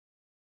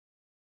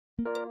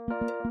Hello,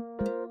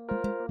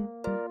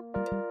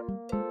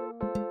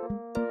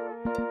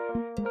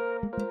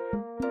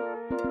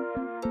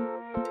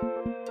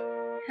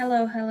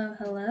 hello,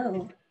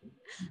 hello,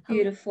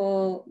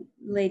 beautiful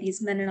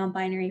ladies, men, and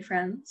non-binary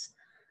friends.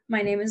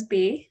 My name is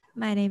B.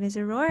 My name is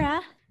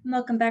Aurora. And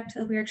welcome back to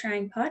the We're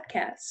Trying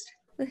podcast.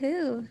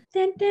 Woohoo!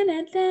 Dun, dun,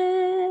 dun,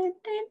 dun,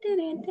 dun, dun,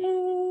 dun,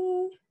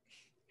 dun.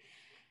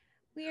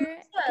 We're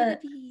gonna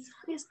be.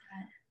 What is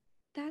that?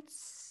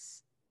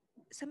 That's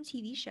some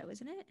TV show,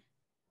 isn't it?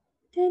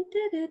 Dun,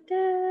 dun, dun,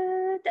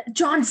 dun, dun.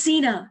 John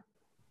Cena.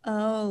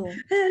 Oh.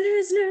 And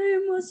his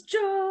name was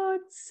John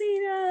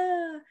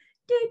Cena.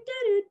 Do, do,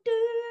 do, do,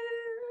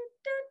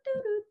 do,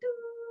 do, do, do.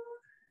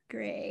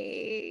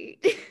 Great.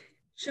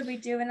 Should we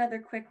do another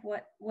quick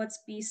what's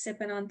B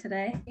sipping on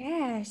today?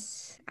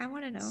 Yes, I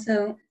want to know.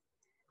 So,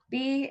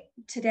 B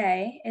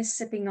today is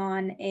sipping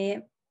on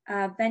a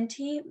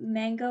venti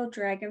mango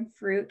dragon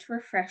fruit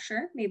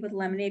refresher made with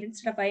lemonade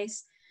instead of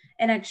ice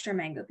and extra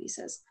mango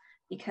pieces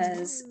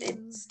because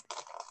it's,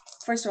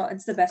 first of all,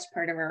 it's the best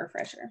part of a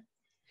refresher.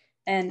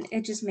 And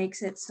it just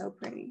makes it so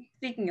pretty.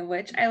 Speaking of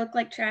which, I look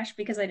like trash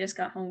because I just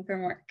got home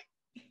from work.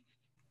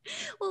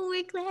 Well,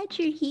 we're glad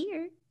you're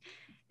here.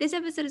 This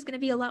episode is going to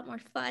be a lot more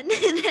fun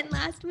than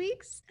last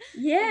week's.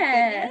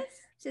 Yeah.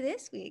 So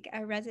this week,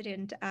 our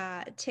resident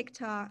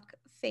TikTok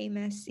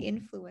famous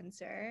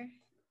influencer,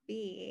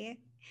 B,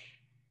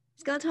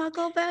 is going to talk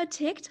all about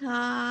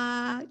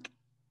TikTok.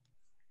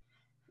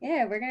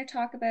 Yeah, we're going to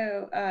talk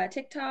about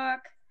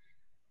TikTok.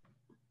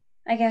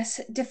 I guess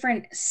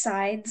different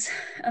sides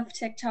of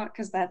TikTok,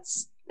 because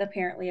that's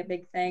apparently a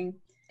big thing.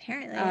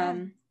 Apparently, yeah.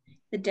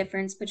 The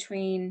difference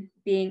between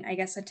being, I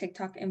guess, a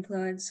TikTok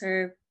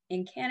influencer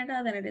in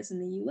Canada than it is in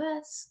the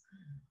US.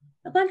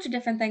 A bunch of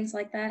different things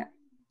like that.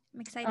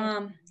 I'm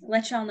excited.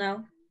 Let y'all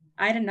know,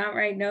 I did not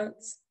write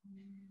notes.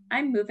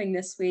 I'm moving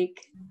this week.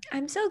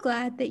 I'm so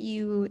glad that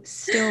you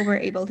still were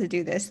able to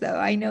do this, though.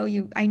 I know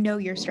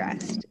you're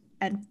stressed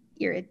and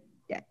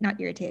not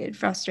irritated,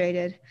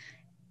 frustrated.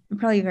 I'm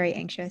probably very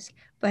anxious,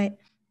 but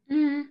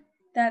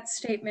that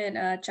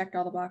statement checked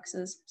all the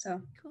boxes.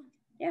 So cool.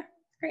 Yeah,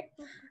 great.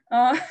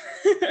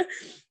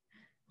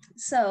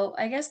 So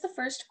I guess the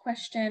first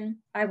question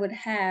I would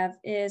have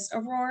is,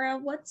 Aurora,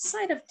 what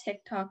side of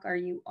TikTok are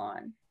you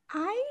on?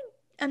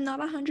 I'm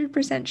not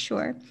 100%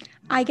 sure.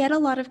 I get a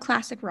lot of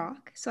classic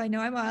rock. So I know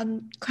I'm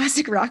on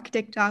classic rock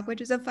TikTok, which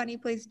is a funny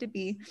place to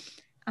be.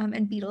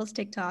 And Beatles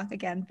TikTok,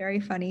 again, very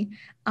funny.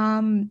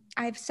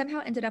 I've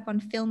somehow ended up on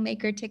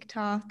filmmaker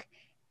TikTok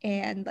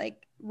and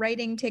like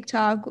writing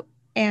TikTok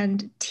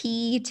and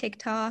tea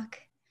TikTok.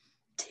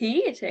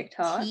 Tea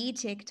TikTok? Tea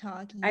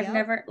TikTok, yep. I've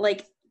never,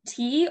 like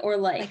tea or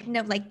like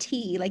no, like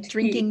tea, like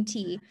drinking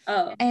tea.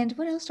 Oh. And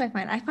what else do I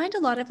find? I find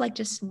a lot of like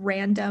just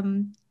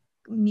random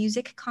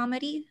music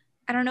comedy.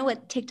 I don't know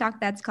what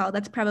TikTok that's called.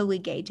 That's probably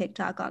gay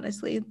TikTok,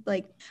 honestly.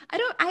 Like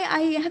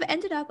I have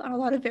ended up on a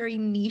lot of very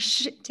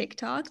niche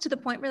TikToks to the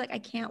point where like I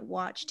can't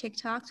watch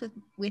TikToks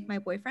with my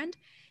boyfriend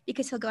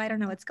because he'll go, I don't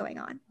know what's going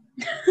on.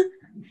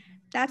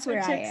 That's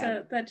where I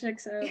am. That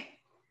checks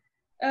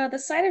out. The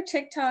side of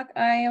TikTok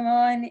I am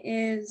on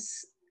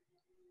is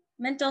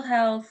mental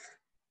health,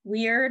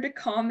 weird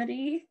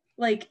comedy,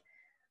 like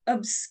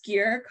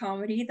obscure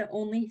comedy that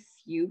only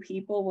few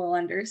people will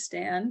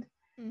understand.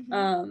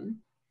 Mm-hmm.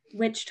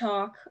 Witch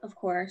talk, of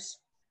course.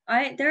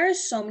 There are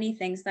so many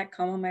things that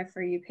come on my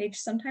For You page.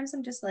 Sometimes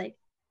I'm just like,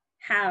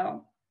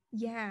 how?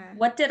 Yeah.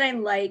 What did I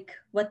like?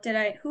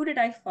 Who did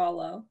I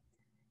follow?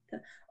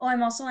 Oh,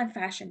 I'm also on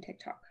fashion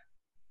TikTok.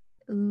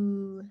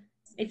 Ooh.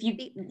 If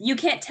you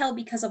can't tell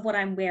because of what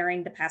I'm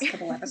wearing the past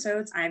couple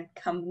episodes, I'm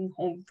coming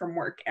home from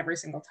work every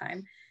single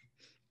time.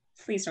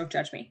 Please don't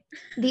judge me.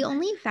 The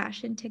only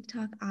fashion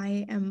TikTok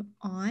I am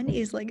on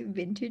is like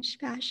vintage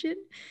fashion.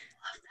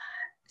 Love that.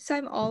 So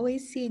I'm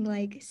always seeing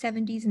like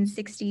 70s and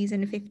 60s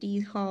and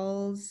 50s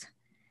hauls.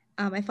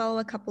 I follow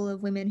a couple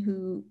of women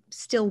who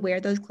still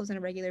wear those clothes on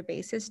a regular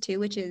basis too,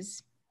 which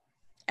is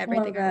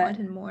everything I want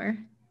and more.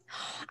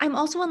 I'm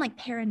also on like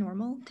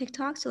paranormal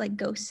TikTok, so like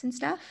ghosts and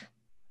stuff,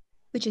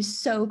 which is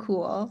so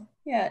cool.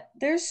 Yeah,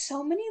 there's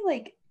so many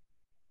like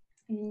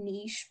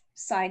niche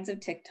sides of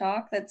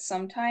TikTok that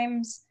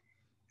sometimes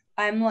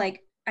I'm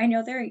like, I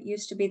know there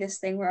used to be this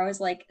thing where I was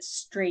like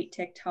straight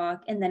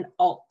TikTok and then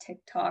alt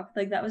TikTok.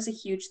 Like that was a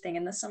huge thing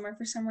in the summer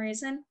for some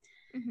reason.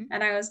 Mm-hmm.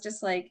 And I was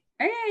just like,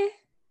 okay,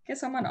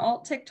 guess I'm on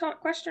alt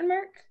TikTok ?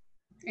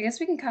 I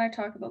guess we can kind of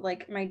talk about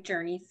like my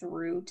journey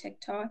through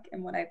TikTok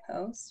and what I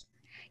post.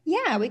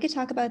 Yeah, we could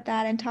talk about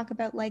that and talk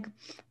about like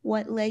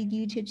what led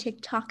you to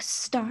TikTok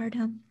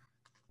stardom.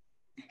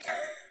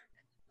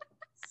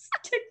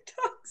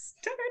 TikTok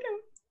stardom.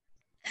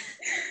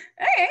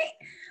 Okay.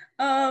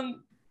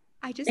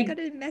 I just got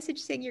a message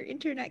saying your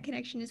internet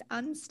connection is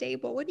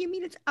unstable. What do you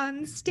mean it's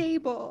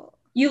unstable?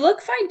 You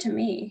look fine to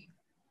me.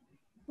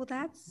 Well,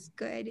 that's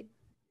good.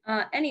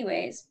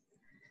 Anyways,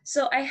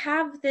 so I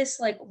have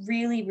this like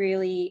really,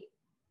 really,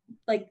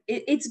 like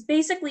it's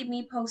basically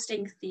me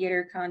posting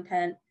theater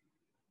content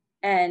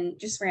and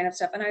just random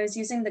stuff. And I was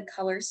using the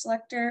color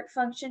selector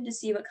function to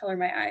see what color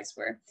my eyes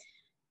were.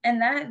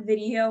 And that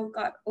video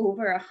got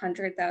over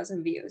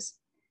 100,000 views.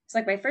 It's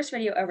like my first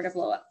video ever to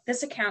blow up.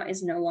 This account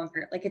is no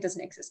longer, like, it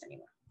doesn't exist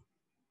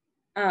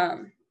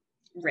anymore.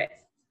 RIP.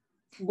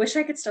 Wish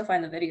I could still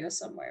find the video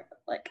somewhere, but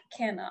like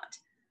cannot.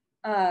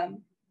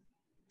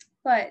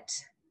 But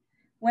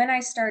when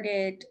I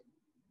started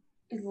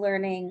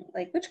learning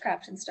like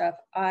witchcraft and stuff,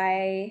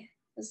 I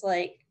was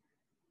like,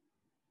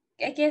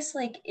 I guess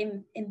like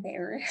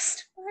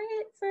embarrassed by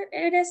it for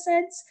in a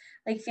sense,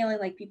 like feeling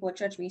like people would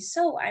judge me.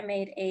 So I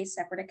made a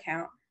separate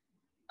account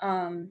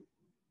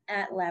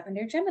at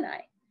Lavender Gemini.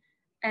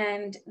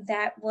 And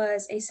that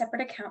was a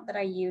separate account that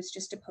I used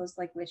just to post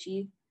like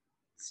witchy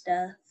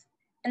stuff.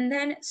 And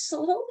then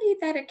slowly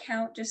that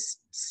account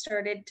just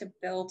started to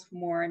build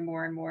more and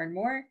more and more and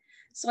more.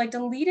 So I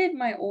deleted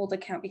my old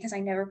account because I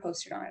never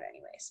posted on it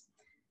anyways.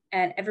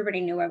 And everybody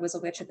knew I was a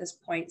witch at this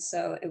point.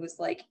 So it was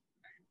like,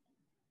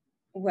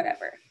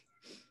 whatever.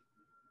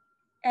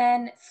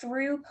 And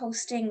through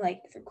posting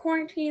like through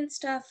quarantine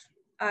stuff,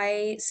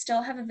 I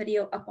still have a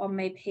video up on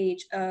my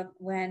page of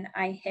when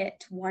I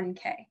hit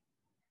 1K,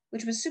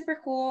 which was super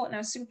cool. And I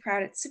was super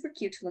proud. It's super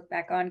cute to look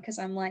back on because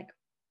I'm like,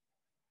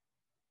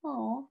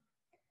 oh.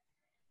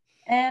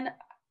 And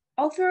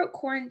all throughout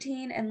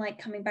quarantine and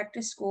like coming back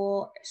to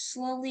school,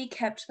 slowly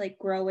kept like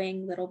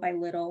growing little by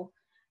little.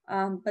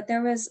 But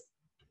there was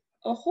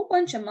a whole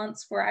bunch of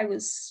months where I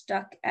was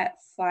stuck at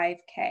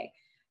 5K.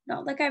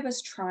 Not like I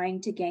was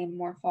trying to gain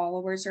more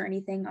followers or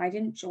anything. I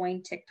didn't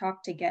join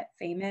TikTok to get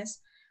famous.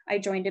 I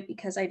joined it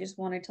because I just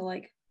wanted to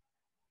like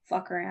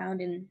fuck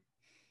around and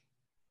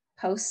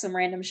post some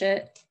random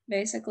shit,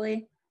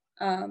 basically.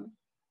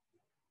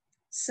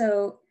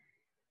 So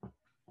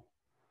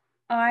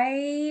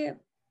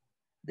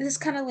this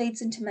kind of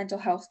leads into mental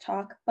health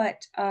talk,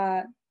 but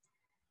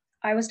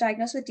I was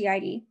diagnosed with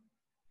DID.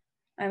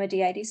 I'm a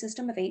DID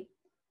system of 8.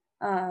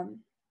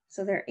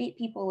 So there are 8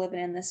 people living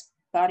in this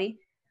body.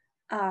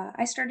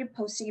 I started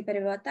posting a bit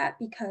about that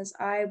because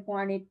I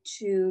wanted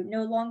to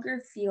no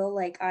longer feel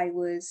like I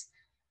was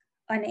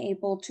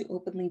unable to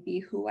openly be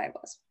who I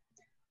was.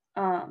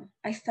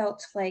 I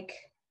felt like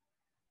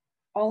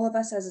all of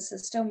us as a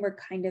system were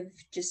kind of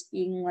just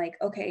being like,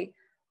 okay,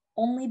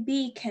 only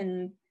B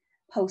can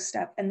post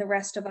up and the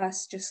rest of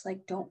us just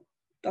like don't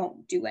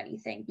do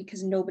anything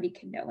because nobody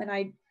can know. And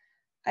I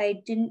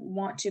didn't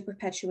want to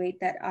perpetuate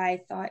that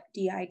I thought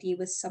DID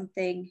was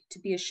something to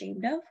be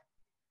ashamed of.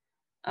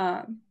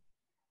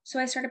 So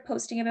I started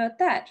posting about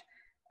that.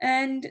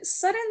 And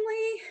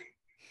suddenly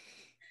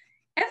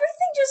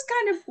everything just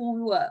kind of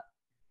blew up.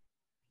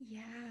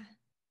 Yeah.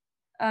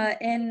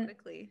 And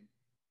quickly.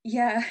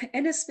 yeah,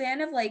 in a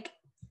span of like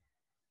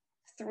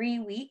 3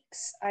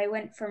 weeks, I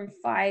went from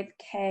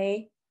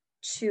 5K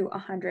to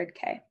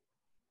 100K.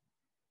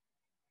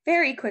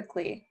 Very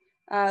quickly.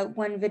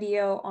 One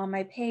video on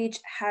my page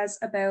has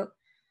about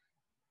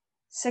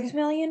 6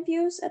 million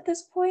views at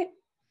this point.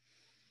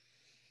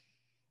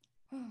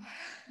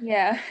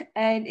 Yeah,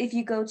 and if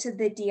you go to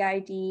the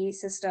DID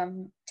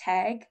system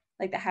tag,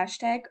 like the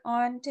hashtag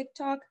on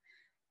TikTok,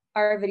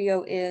 our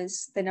video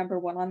is the number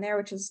 1 on there,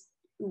 which is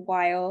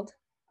wild.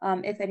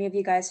 If any of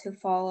you guys who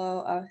follow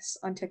us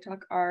on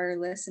TikTok are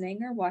listening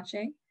or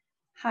watching,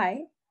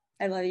 hi,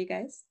 I love you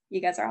guys.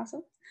 You guys are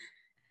awesome.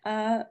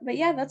 But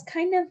yeah, that's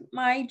kind of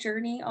my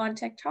journey on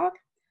TikTok.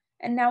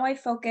 And now I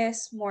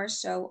focus more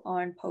so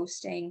on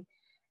posting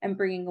and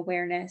bringing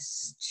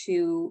awareness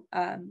to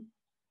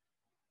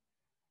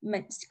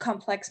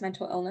complex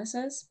mental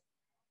illnesses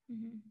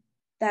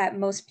that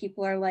most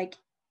people are like,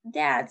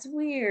 that's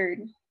weird.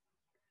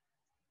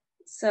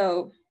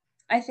 So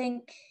I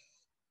think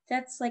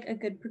that's like a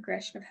good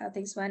progression of how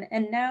things went.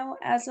 And now,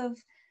 as of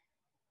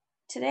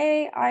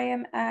today, I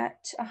am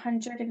at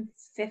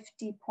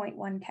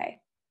 150.1K.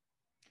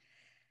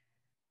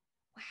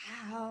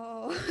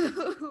 Wow.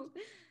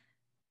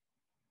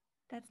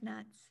 That's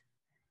nuts.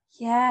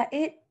 Yeah,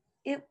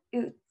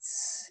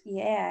 it's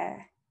yeah.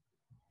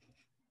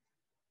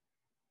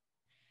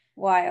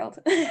 Wild.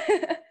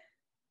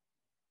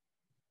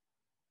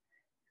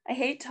 I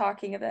hate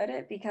talking about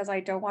it because I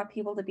don't want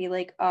people to be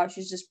like, oh,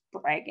 she's just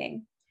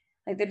bragging.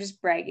 Like they're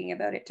just bragging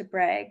about it to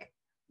brag.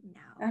 No.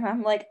 And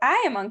I'm like,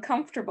 I am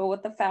uncomfortable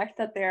with the fact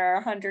that there are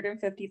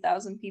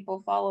 150,000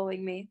 people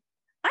following me.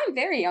 I'm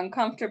very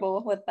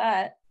uncomfortable with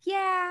that.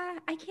 Yeah,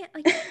 I can't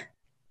like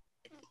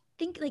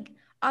think like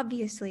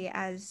obviously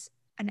as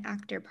an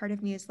actor, part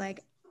of me is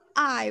like,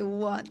 I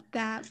want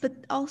that. But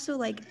also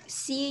like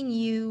seeing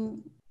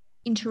you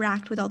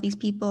interact with all these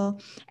people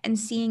and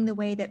seeing the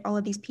way that all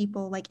of these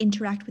people like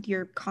interact with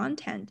your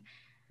content,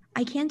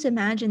 I can't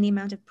imagine the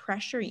amount of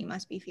pressure you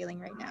must be feeling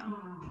right now.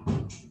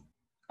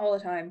 All the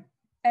time.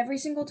 Every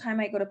single time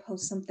I go to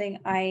post something,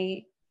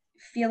 I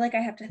feel like I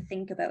have to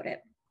think about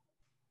it.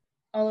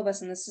 All of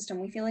us in the system,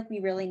 we feel like we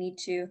really need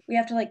to. We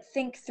have to like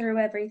think through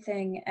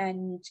everything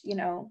and,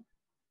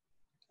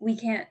 we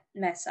can't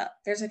mess up.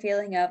 There's a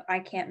feeling of I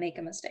can't make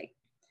a mistake.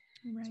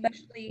 Right.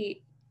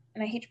 Especially,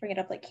 and I hate to bring it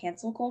up like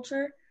cancel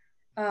culture.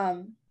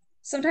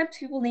 Sometimes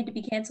people need to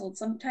be canceled.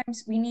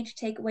 Sometimes we need to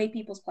take away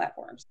people's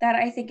platforms. That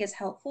I think is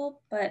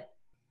helpful, but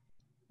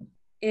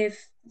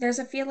if there's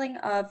a feeling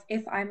of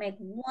if I make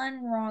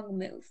one wrong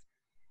move,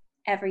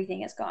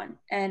 everything is gone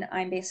and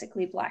I'm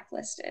basically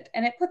blacklisted.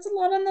 And it puts a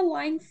lot on the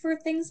line for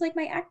things like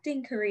my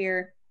acting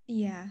career.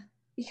 Yeah.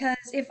 Because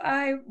if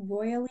I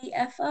royally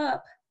F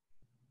up,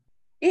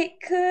 it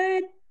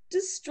could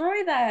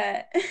destroy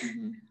that.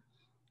 Mm-hmm.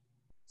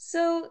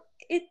 So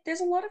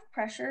there's a lot of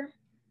pressure.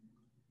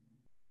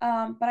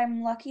 But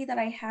I'm lucky that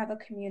I have a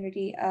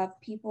community of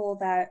people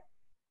that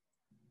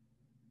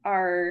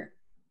are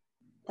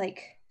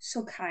like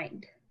so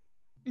kind.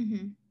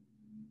 Mm-hmm.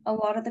 A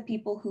lot of the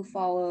people who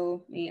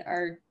follow me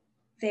are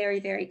very,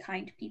 very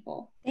kind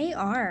people. They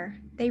are.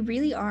 They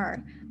really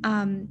are.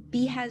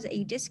 B has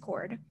a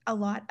Discord. A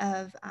lot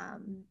of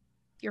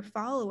your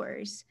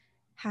followers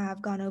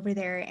have gone over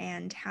there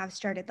and have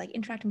started like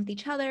interacting with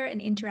each other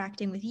and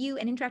interacting with you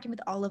and interacting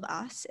with all of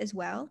us as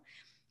well.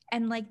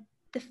 And like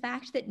the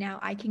fact that now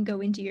I can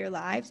go into your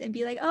lives and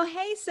be like, oh,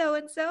 hey, so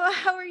and so,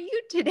 how are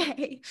you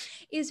today?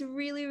 Is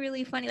really,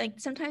 really funny. Like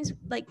sometimes,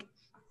 like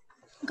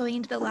going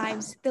into the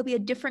lives, there'll be a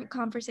different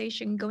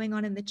conversation going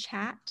on in the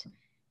chat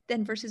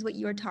than versus what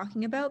you are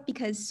talking about,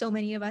 because so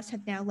many of us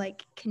have now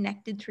like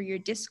connected through your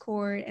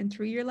Discord and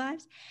through your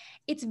lives.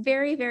 It's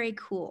very, very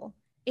cool.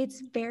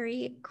 It's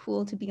very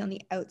cool to be on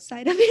the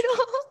outside of it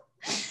all.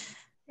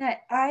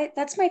 Yeah,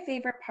 that's my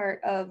favorite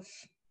part of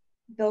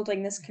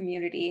building this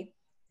community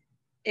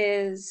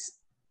is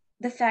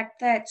the fact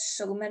that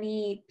so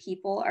many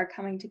people are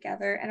coming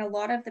together, and a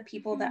lot of the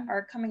people that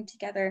are coming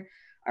together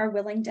are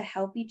willing to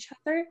help each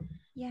other.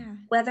 Yeah.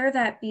 Whether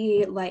that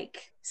be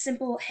like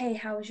simple, hey,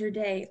 how was your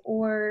day?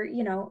 Or,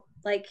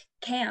 like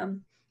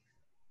Cam.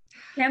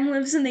 Cam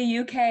lives in the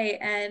UK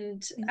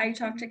and I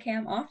talk to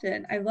Cam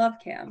often. I love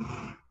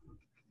Cam.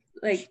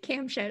 Like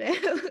Cam shout out.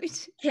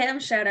 Cam,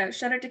 shout out.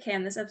 Shout out to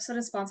Cam. This episode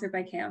is sponsored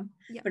by Cam,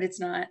 Yep. but it's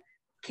not.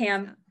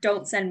 Cam,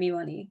 don't send me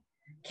money.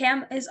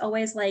 Cam is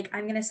always like,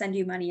 I'm going to send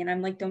you money. And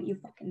I'm like, don't you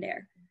fucking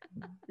dare.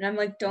 And I'm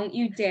like, don't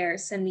you dare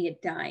send me a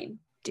dime.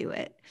 Do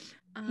it.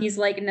 He's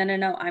like, no,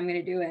 I'm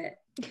going to do it.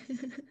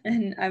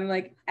 And I'm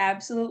like,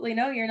 absolutely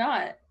no, you're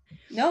not.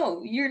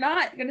 No, you're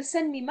not going to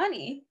send me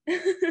money.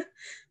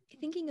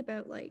 Thinking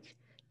about like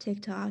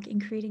TikTok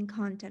and creating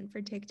content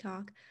for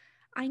TikTok,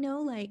 I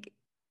know like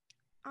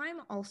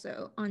I'm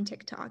also on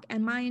TikTok,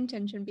 and my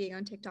intention being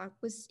on TikTok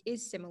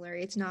is similar.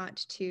 It's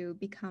not to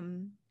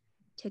become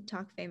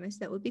TikTok famous.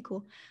 That would be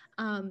cool.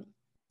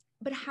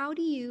 But how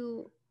do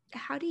you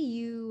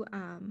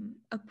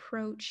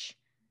approach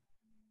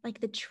like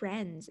the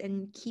trends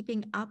and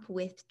keeping up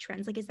with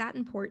trends? Like, is that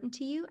important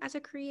to you as a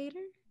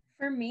creator?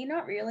 For me,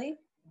 not really.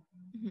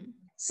 Mm-hmm.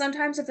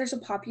 Sometimes if there's a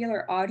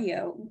popular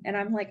audio and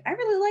I'm like, I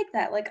really like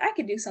that, like I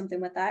could do something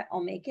with that,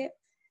 I'll make it.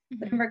 Mm-hmm.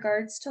 But in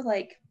regards to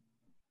like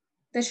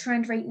the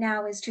trend right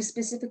now is to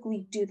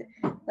specifically do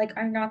like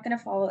I'm not gonna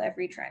follow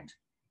every trend.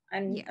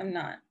 I'm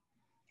not.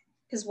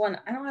 Because one,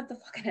 I don't have the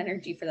fucking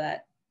energy for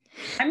that.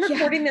 I'm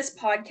recording this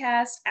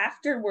podcast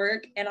after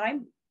work and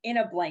I'm in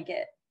a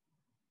blanket.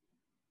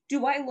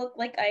 Do I look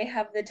like I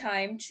have the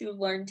time to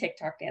learn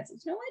TikTok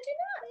dances? No, I do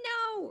not.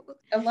 No.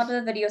 A lot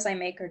of the videos I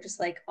make are just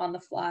like on the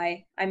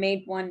fly. I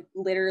made one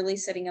literally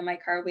sitting in my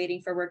car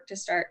waiting for work to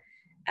start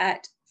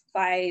at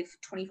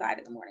 5:25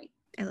 in the morning.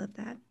 I love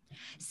that.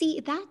 See,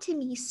 that to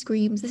me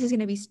screams, this is going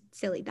to be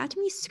silly. That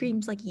to me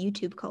screams like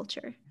YouTube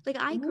culture. Like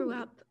I grew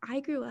up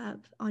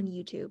on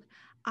YouTube.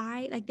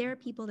 There are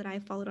people that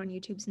I've followed on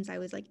YouTube since I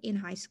was like in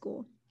high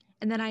school.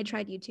 And then I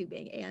tried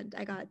YouTubing and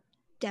I got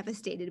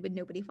devastated when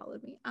nobody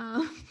followed me.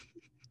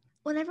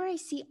 Whenever I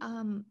see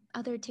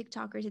other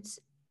TikTokers, it's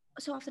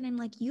so often I'm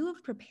like, you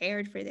have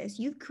prepared for this.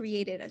 You've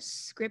created a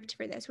script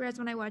for this. Whereas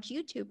when I watch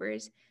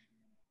YouTubers,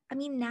 I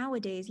mean,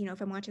 nowadays,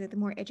 if I'm watching like the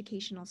more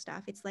educational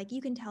stuff, it's like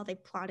you can tell they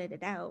plotted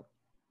it out.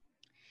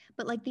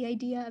 But like the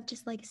idea of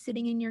just like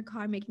sitting in your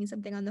car making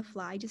something on the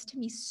fly just to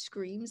me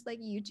screams like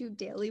YouTube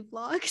daily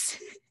vlogs.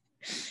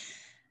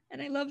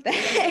 And I love that.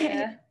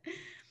 Yeah.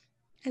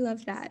 I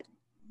love that.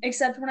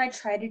 Except when I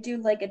try to do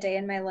like a day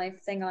in my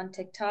life thing on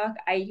TikTok,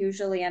 I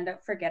usually end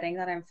up forgetting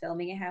that I'm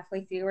filming it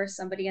halfway through, or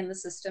somebody in the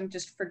system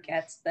just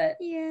forgets that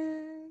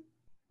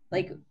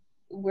like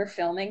we're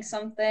filming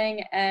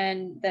something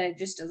and then it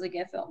just doesn't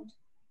get filmed.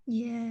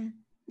 Yeah.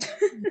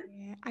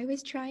 I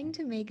was trying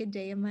to make a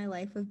day in my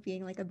life of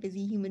being like a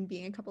busy human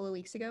being a couple of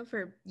weeks ago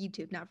for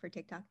YouTube, not for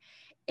TikTok.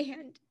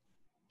 And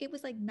it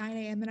was like 9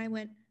 a.m. and I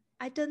went,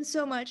 I've done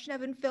so much and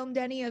haven't filmed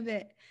any of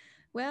it.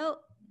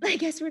 Well, I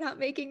guess we're not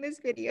making this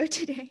video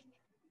today.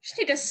 You just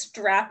need to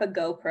strap a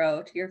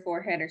GoPro to your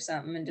forehead or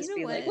something and just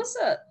be like, what's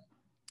up?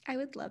 I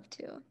would love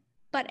to.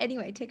 But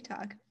anyway,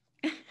 TikTok.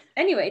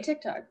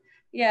 TikTok.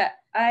 Yeah,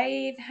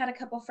 I've had a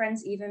couple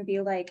friends even be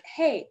like,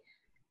 hey,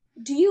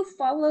 do you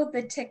follow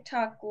the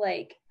TikTok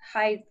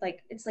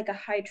it's like a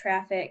high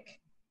traffic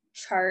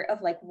chart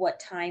of like what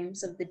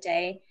times of the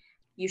day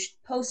you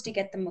should post to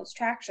get the most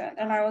traction?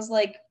 And I was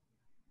like,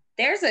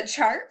 there's a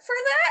chart for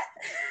that?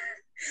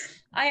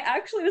 I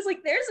actually was like,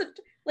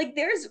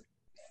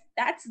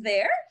 that's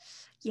there?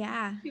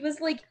 Yeah. He was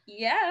like,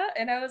 yeah.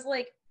 And I was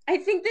like, I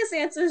think this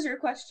answers your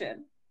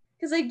question.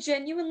 Because I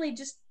genuinely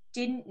just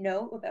didn't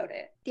know about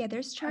it. Yeah,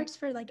 there's charts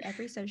for like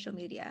every social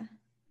media.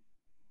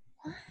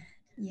 What?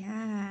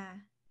 Yeah.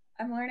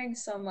 I'm learning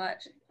so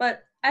much.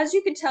 But as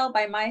you can tell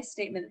by my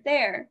statement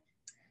there,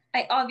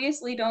 I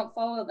obviously don't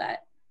follow that.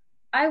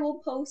 I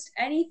will post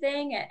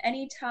anything at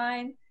any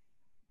time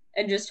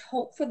and just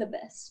hope for the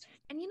best.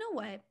 And you know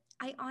what?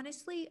 I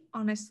honestly,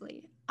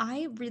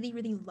 I really,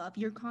 really love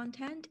your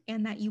content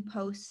and that you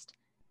post.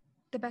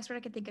 The best word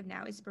I can think of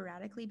now is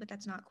sporadically, but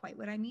that's not quite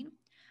what I mean.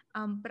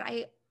 But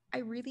I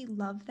really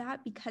love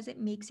that because it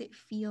makes it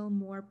feel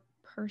more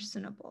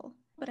personable.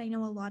 But I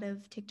know a lot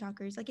of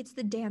TikTokers, like it's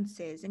the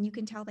dances, and you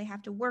can tell they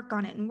have to work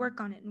on it and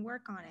work on it and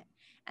work on it.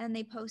 And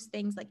they post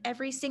things like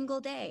every single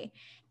day.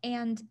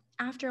 And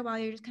after a while,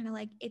 you're just kind of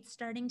like, it's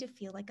starting to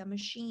feel like a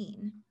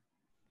machine.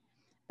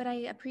 But I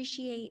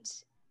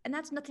appreciate, and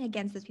that's nothing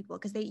against those people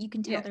because you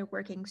can tell Yeah. they're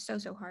working so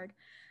hard.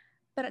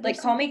 But Like, there's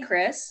call me something.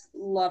 Chris.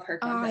 Love her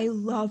I content.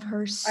 love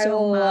her I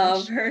so love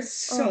much. her Oh,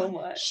 so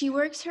much. she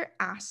works her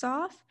ass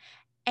off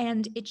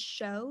and it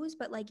shows,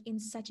 but like in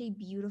such a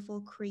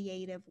beautiful,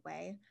 creative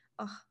way.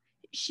 Oh,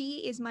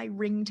 she is my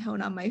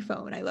ringtone on my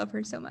phone. I love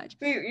her so much.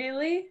 Wait,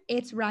 really?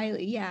 It's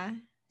Riley, yeah.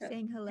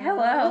 Saying hello.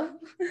 Hello.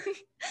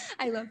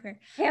 I love her.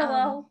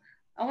 Hello.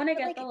 I want to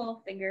get like, the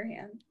little finger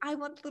hand. I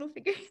want the little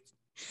fingers.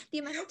 The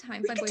amount of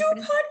times We my could do a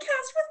boyfriend is.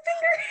 podcast with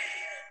finger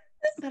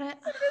hands. But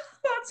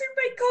Sponsored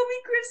by Call Me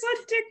Chris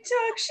on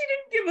TikTok. She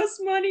didn't give us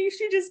money.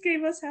 She just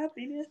gave us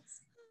happiness.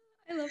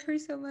 I love her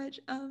so much.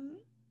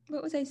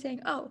 What was I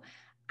saying? Oh,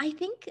 I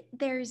think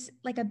there's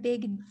like a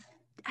big,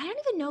 I don't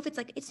even know if it's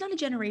like, it's not a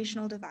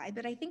generational divide,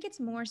 but I think it's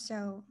more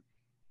so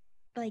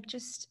like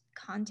just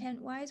content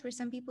wise, where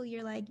some people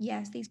you're like,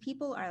 yes, these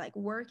people are like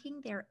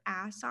working their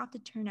ass off to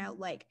turn out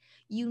like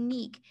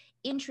unique,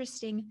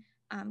 interesting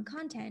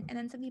content. And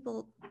then some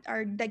people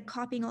are like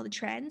copying all the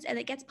trends and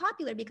it gets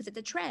popular because it's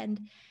a trend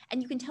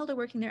and you can tell they're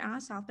working their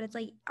ass off, but it's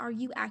like, are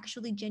you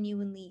actually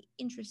genuinely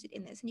interested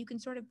in this? And you can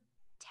sort of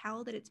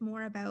tell that it's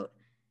more about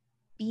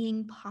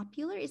being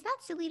popular. Is that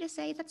silly to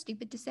say? Is that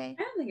stupid to say?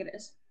 I don't think it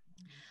is.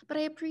 But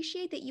I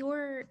appreciate that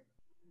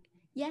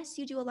yes,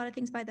 you do a lot of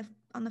things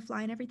on the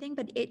fly and everything,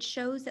 but it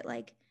shows that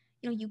like,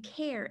 you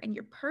care and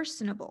you're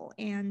personable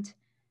and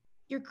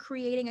you're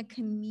creating a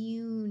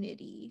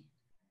community.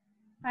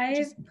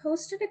 I've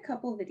posted a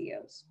couple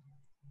videos.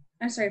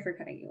 I'm sorry for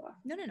cutting you off.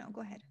 No,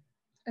 go ahead.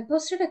 I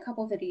posted a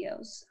couple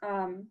videos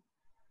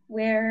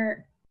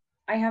where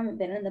I haven't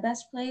been in the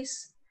best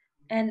place.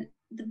 And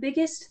the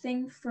biggest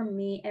thing for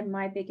me and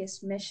my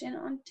biggest mission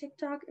on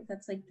TikTok, if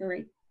that's like the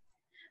right,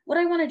 what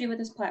I want to do with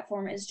this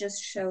platform is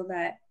just show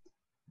that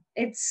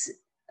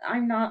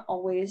I'm not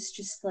always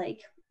just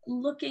like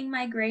looking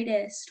my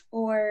greatest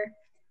or,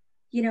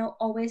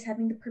 always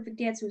having the perfect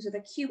dance moves with a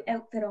cute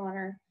outfit on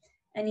or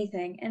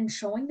anything, and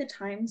showing the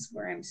times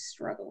where I'm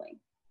struggling.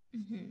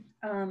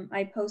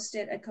 I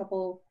posted a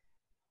couple,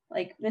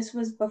 like this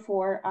was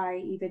before I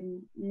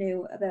even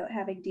knew about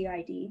having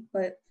DID,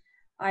 but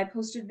I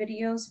posted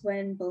videos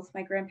when both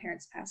my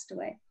grandparents passed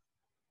away.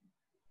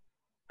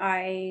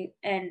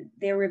 And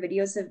there were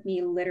videos of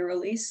me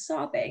literally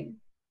sobbing,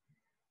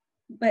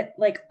 but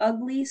like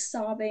ugly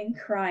sobbing,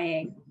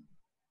 crying.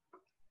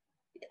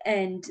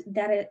 And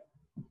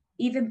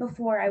even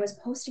before I was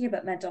posting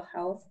about mental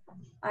health,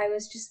 I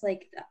was just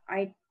like,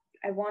 I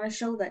want to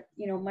show that,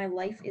 my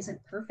life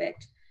isn't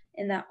perfect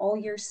and that all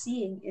you're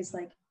seeing is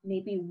like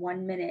maybe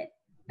 1 minute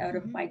out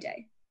of my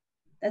day.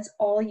 That's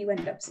all you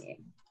end up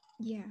seeing.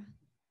 Yeah.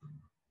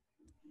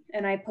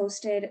 And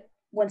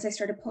once I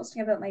started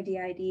posting about my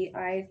DID,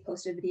 I've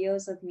posted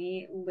videos of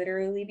me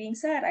literally being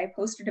sad. I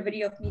posted a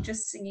video of me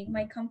just singing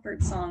my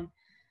comfort song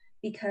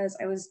because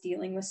I was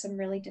dealing with some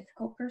really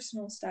difficult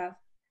personal stuff.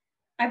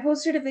 I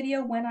posted a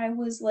video when I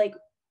was like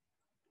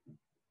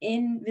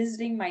in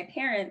visiting my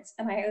parents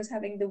and I was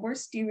having the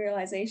worst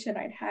derealization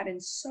I'd had in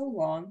so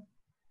long.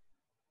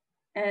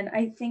 And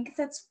I think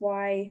that's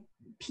why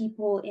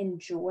people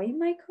enjoy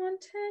my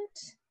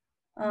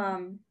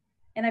content.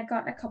 And I've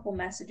gotten a couple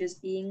messages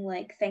being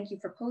like, thank you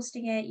for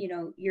posting it.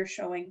 You're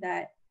showing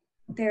that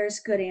there's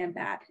good and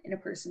bad in a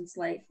person's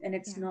life, and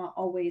it's not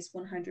always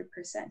 100%,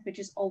 which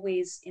is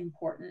always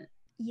important.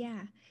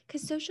 Yeah,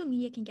 because social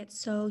media can get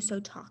so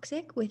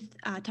toxic with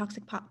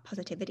toxic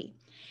positivity.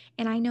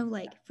 And I know,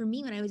 like, for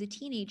me, when I was a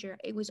teenager,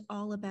 it was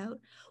all about,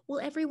 well,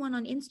 everyone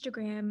on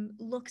Instagram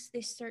looks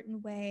this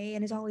certain way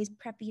and is always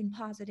preppy and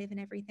positive and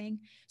everything.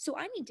 So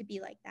I need to be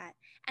like that.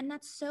 And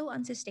that's so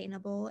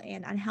unsustainable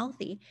and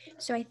unhealthy.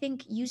 So I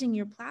think using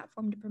your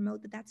platform to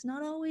promote that that's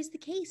not always the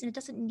case and it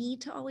doesn't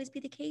need to always be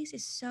the case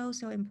is so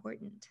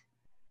important.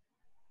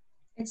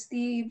 It's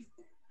the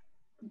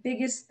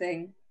biggest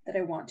thing that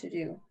I want to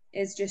do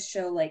is just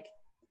show like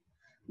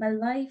my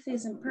life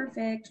isn't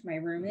perfect, my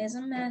room is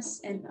a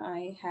mess, and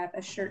I have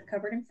a shirt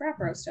covered in frap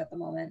roast at the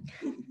moment.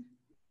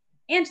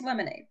 And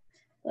lemonade.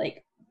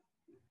 Like,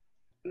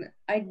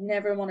 I'd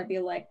never want to be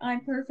like,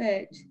 I'm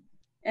perfect.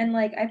 And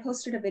like, I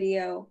posted a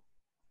video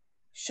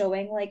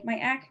showing like my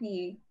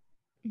acne,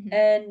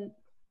 and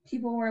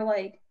people were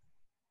like,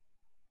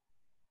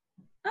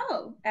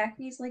 oh,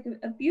 acne's like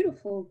a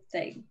beautiful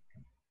thing.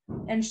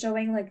 and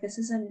showing like this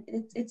is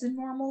it's a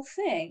normal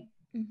thing.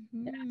 And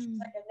I'm just Mm-hmm.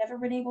 like, I've never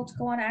been able to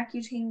go on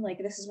Accutane. Like,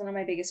 this is one of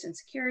my biggest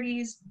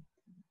insecurities,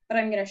 but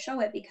I'm going to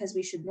show it because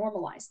we should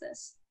normalize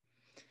this.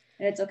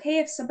 And it's okay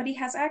if somebody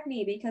has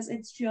acne because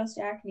it's just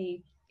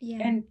acne. Yeah.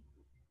 And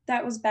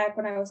that was back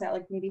when I was at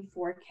like maybe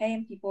 4K,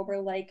 and people were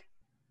like,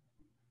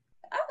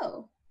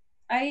 oh,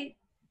 I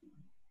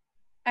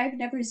I've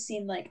never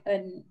seen like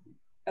an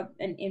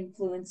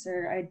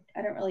influencer.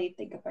 I don't really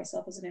think of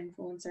myself as an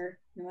influencer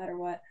no matter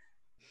what.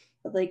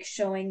 But like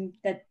showing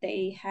that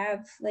they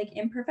have like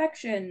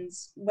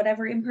imperfections,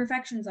 whatever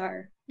imperfections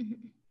are.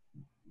 Mm-hmm.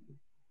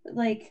 But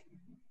like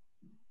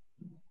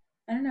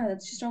I don't know,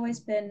 it's just always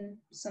been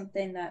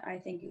something that I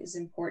think is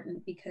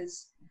important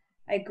because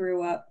I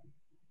grew up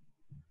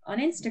on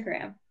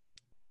Instagram,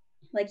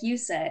 like you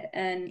said,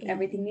 and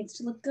everything needs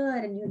to look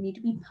good and you need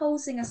to be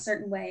posing a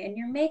certain way and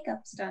your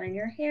makeup's done and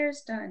your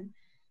hair's done.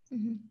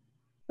 Mm-hmm.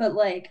 But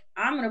like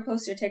I'm gonna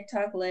post a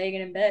TikTok laying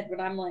in bed,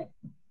 but I'm like,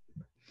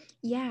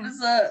 Yeah.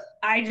 what's up?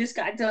 I just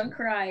got done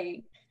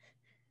crying.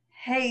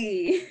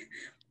 Hey.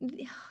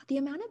 The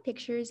amount of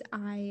pictures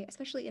I,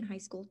 especially in high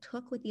school,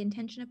 took with the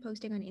intention of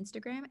posting on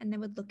Instagram and then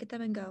would look at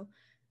them and go,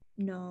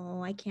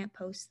 no, I can't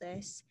post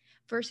this.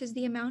 Versus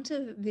the amount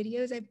of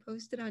videos I've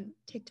posted on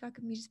TikTok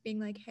of me just being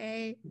like,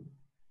 hey,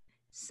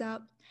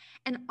 sup.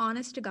 And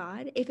honest to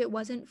God, if it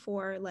wasn't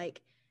for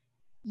like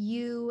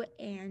you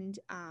and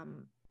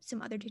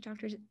some other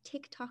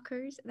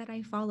TikTokers that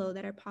I follow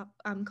that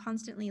are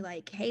constantly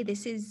like, hey,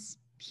 this is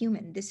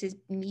human. This is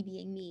me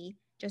being me.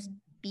 Just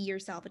be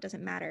yourself. It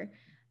doesn't matter.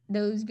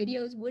 Those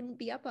videos wouldn't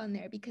be up on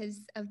there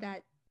because of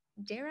that,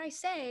 dare I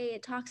say,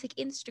 toxic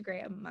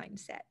Instagram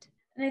mindset.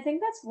 And I think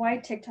that's why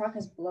TikTok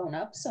has blown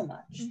up so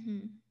much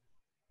Mm-hmm.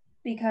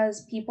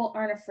 because people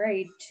aren't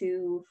afraid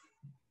to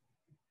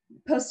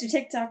post a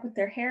TikTok with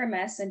their hair a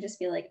mess and just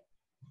be like,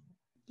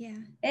 Yeah.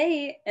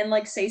 hey, and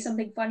like say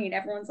something funny, and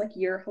everyone's like,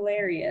 you're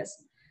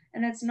hilarious.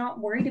 And it's not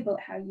worried about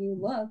how you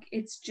look.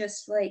 It's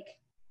just like,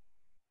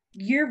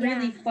 you're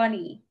really Yeah.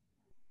 funny.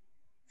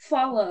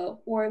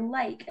 Follow or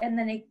like. And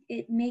then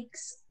it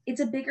makes it's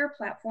a bigger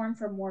platform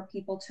for more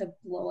people to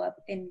blow up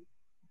and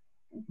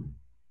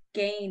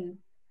gain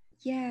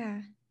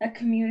Yeah. a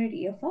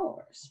community of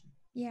followers.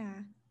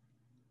 Yeah.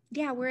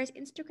 Yeah. Whereas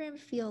Instagram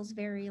feels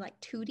very like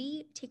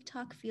 2D,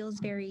 TikTok feels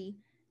very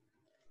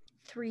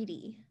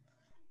 3D.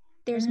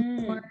 There's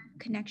more Mm.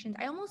 connections.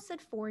 I almost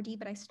said 4D,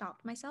 but I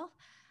stopped myself.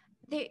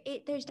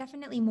 There's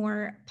definitely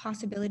more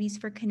possibilities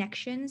for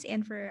connections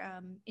and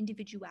for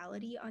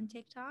individuality on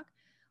TikTok.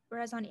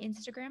 Whereas on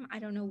Instagram, I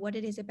don't know what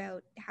it is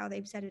about how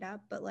they've set it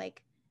up, but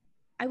like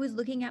I was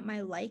looking at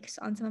my likes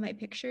on some of my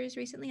pictures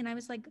recently and I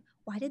was like,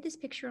 why did this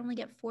picture only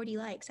get 40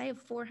 likes? I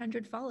have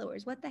 400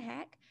 followers. What the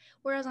heck?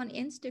 Whereas on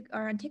Insta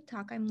or on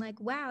TikTok, I'm like,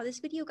 wow, this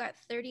video got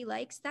 30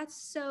 likes. That's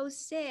so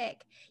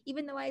sick.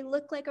 Even though I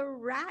look like a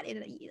rat in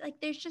it.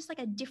 Like there's just like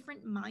a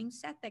different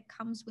mindset that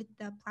comes with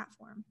the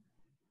platform.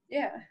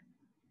 Yeah.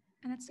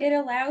 And that's so It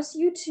cool. allows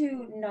you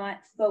to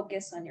not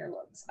focus on your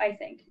looks, I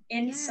think.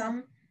 In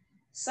Yeah.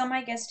 some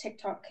I guess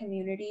TikTok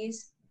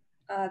communities,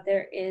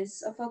 there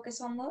is a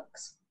focus on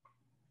looks,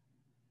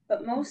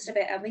 but most of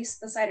it, at least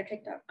the side of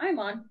TikTok I'm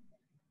on,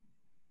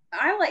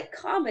 I like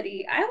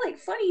comedy. I like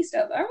funny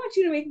stuff. I want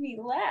you to make me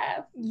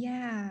laugh.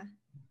 Yeah.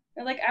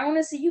 Or like I want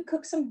to see you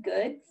cook some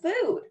good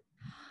food.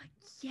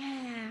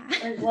 Yeah.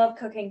 I love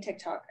cooking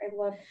TikTok. I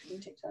love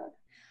cooking TikTok.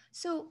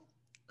 So,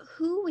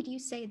 who would you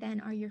say then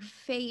are your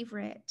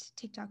favorite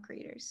TikTok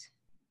creators?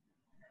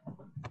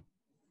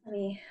 Let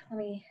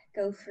me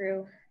go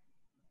through.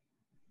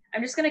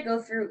 I'm just gonna go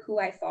through who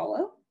I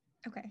follow,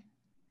 Okay.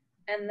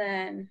 and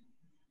then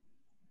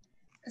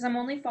because I'm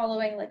only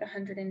following like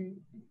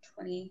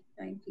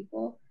 129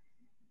 people.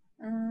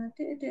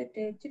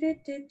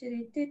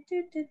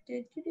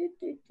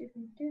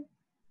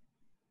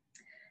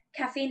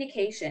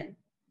 Caffeinication.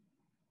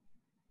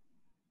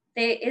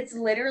 It's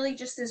literally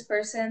just this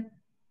person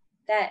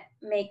that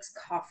makes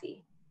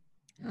coffee,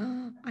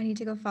 Oh, I need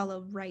to go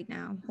follow right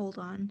now. Hold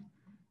on.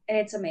 and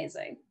it's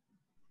amazing.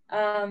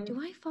 Do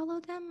I follow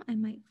them? I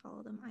might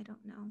follow them. I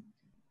don't know.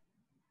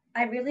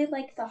 I really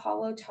like the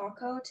Hollow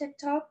Taco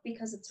TikTok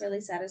because it's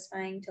really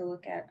satisfying to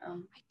look at I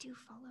do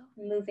follow.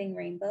 moving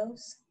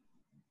rainbows.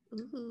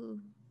 Ooh.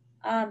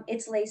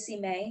 It's Lacey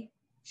May.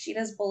 She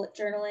does bullet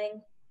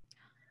journaling.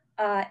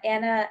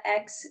 Anna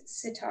X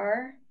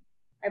Sitar.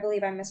 I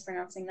believe I'm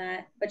mispronouncing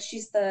that, but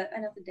she's the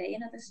another day,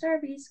 another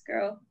Starbucks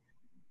girl,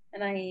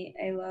 and I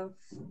love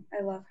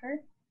her.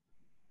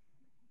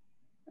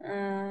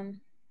 Um,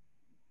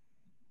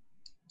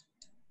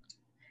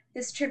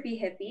 this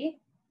trippy hippie.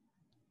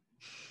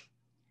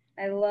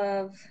 I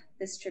love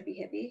this trippy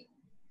hippie.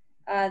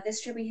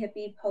 This trippy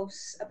hippie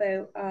posts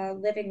about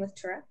living with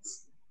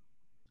Tourette's.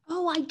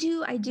 Oh, I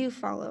do. I do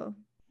follow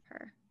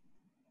her.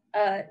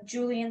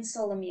 Julian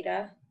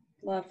Solomita.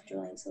 Love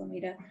Julian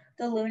Solomita.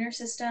 The Lunar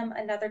System,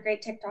 another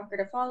great TikToker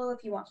to follow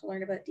if you want to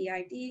learn about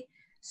DID.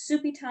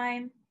 Soupy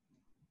Time.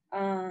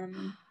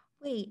 Um,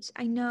 Wait,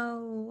 I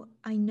know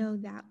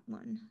that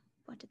one.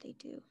 What did they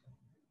do?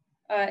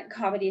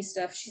 Comedy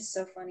stuff. She's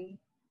so funny.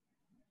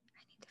 I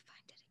need to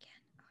find it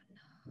again.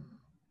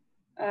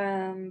 Oh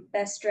no.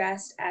 Best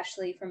Dressed,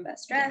 Ashley from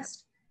Best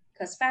Dressed,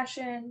 Cause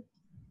Fashion.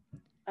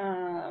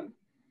 Yeah,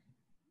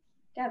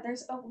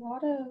 there's a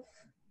lot of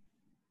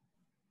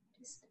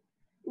just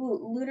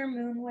Lunar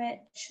Moon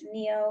Witch,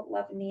 Neo,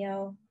 love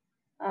Neo.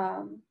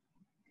 Um,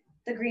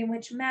 the Green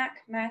Witch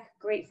Mac,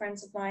 great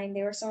friends of mine.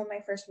 They were some of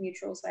my first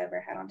mutuals I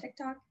ever had on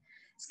TikTok.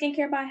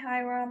 Skincare by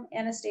Hiram,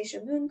 Anastasia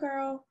Moon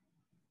Girl,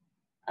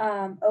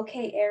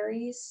 OK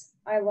Aries.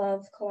 I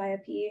love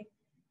Calliope.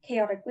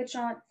 Chaotic Witch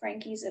Aunt,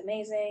 Frankie's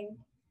amazing.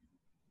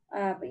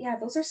 But yeah,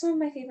 those are some of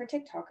my favorite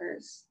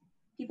TikTokers.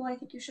 People I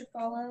think you should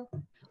follow.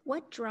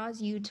 What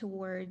draws you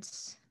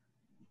towards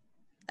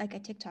like a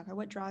TikToker?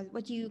 What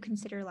do you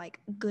consider like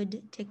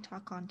good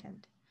TikTok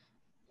content?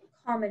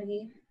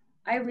 Comedy.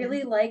 I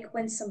really like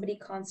when somebody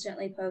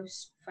constantly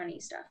posts funny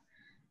stuff.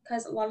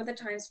 Because a lot of the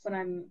times when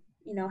I'm,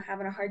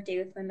 having a hard day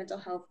with my mental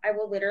health, I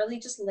will literally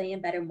just lay in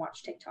bed and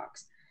watch TikToks.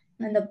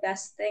 Mm-hmm. And the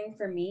best thing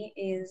for me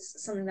is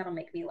something that'll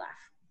make me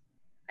laugh.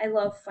 I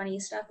love funny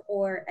stuff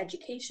or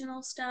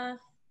educational stuff.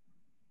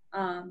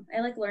 I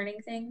like learning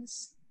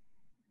things.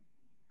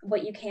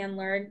 What you can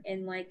learn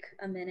in like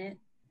a minute.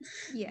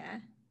 Yeah.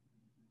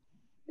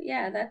 But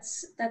yeah,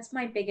 that's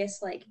my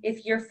biggest, like,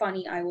 if you're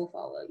funny, I will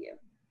follow you.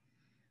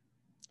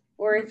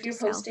 Or if you're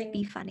posting,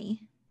 be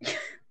funny.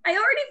 I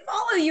already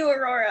follow you,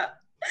 Aurora.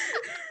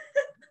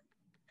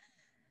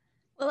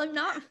 Well, I'm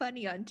not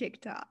funny on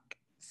TikTok,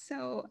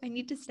 so I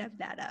need to step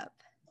that up.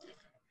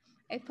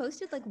 I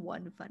posted like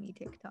one funny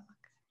TikTok.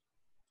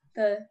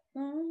 That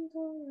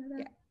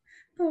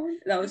was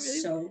really,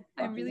 so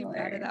I'm really hilarious.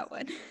 proud of that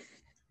one.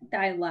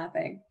 Died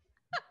laughing.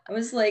 I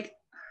was like,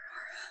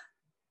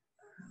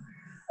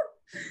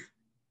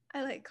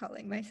 I like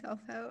calling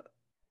myself out.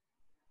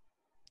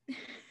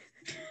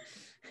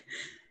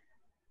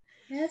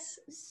 Yes.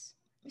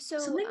 So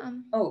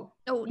something. No,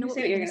 you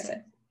say what you're gonna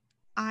say.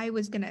 I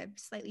was gonna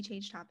slightly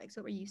change topics.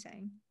 What were you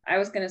saying? I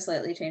was gonna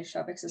slightly change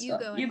topics as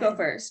well. You go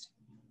first.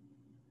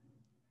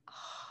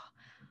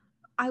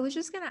 I was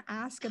just gonna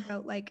ask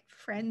about like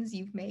friends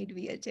you've made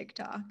via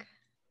TikTok.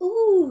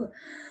 Ooh,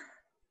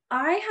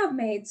 I have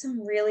made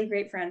some really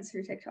great friends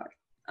through TikTok.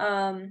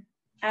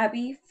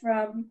 Abby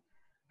from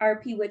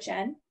RP Witch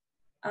N,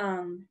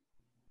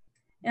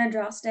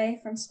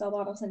 Andraste from Spell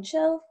Bottles and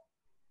Chill.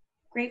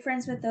 Great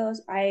friends with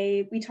those.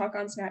 We talk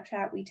on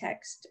Snapchat, we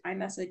text, I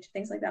message,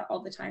 things like that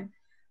all the time.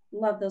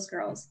 Love those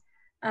girls.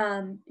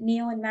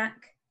 Neo and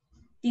Mac,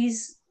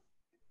 these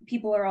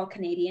people are all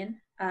Canadian.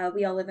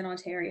 We all live in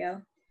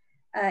Ontario.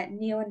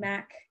 Neo and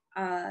Mac,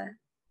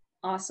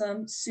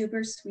 awesome,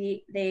 super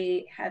sweet.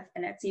 They have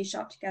an Etsy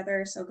shop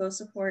together, so go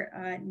support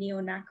Neo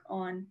and Mac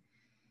on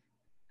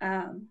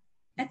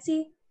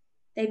Etsy.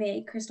 They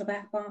make crystal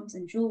bath bombs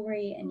and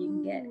jewelry, and you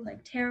can get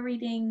like tarot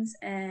readings,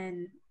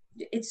 and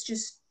it's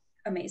just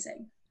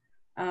amazing.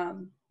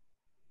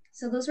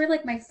 So those were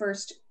like my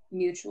first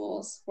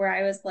mutuals where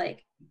I was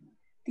like,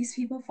 these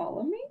people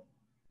follow me?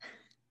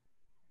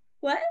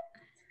 What?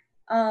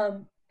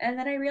 And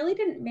then I really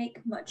didn't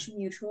make much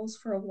mutuals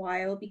for a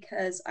while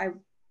because I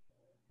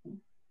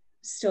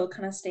still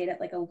kind of stayed at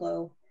like a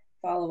low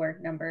follower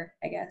number,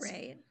 I guess.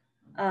 Right.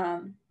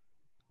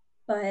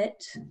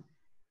 But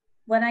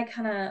when I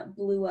kind of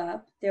blew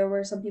up, there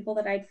were some people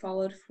that I'd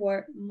followed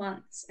for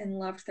months and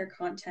loved their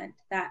content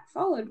that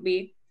followed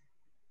me.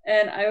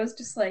 And I was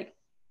just like,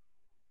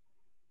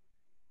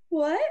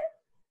 what?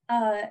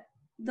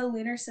 The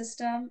Lunar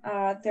System,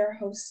 their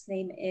host's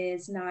name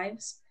is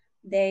Knives.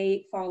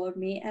 They followed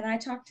me, and I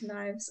talked to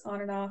Knives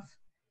on and off.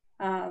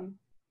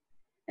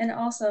 And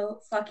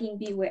also fucking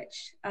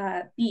Bewitched,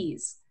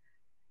 bees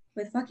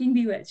with fucking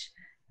Bewitched.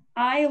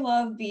 I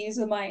love bees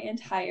with my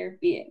entire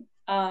being.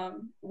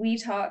 We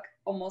talk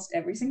almost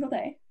every single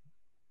day.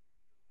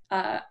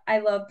 I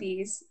love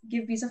bees.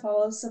 Give bees a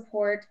follow,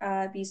 support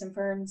Bees and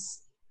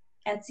Ferns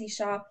Etsy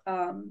shop.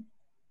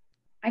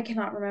 I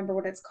cannot remember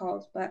what it's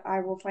called, but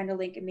I will find a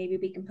link and maybe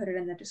we can put it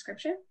in the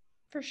description.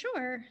 For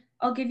sure.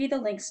 I'll give you the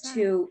links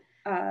to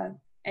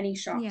any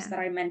shops that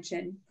I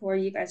mentioned for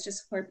you guys to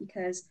support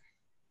because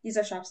these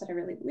are shops that I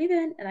really believe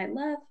in and I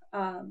love.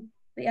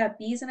 But yeah,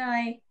 Bees and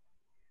I,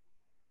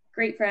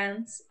 great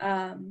friends.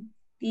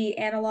 The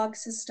Analog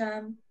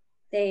System,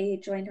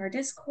 they joined our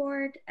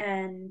Discord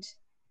and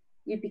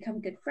we've become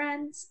good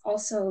friends.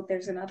 Also,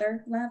 there's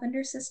another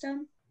Lavender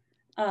System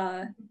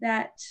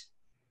that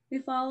we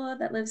follow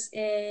that lives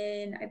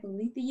in, I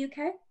believe, the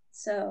UK.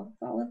 So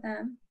follow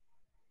them.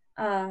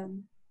 I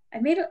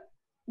made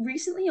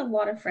recently a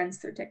lot of friends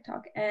through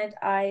TikTok, and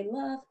I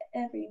love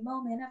every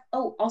moment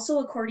of. Also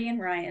Accordion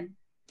Ryan.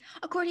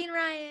 Accordion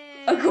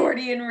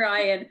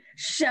Ryan.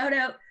 Shout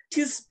out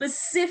to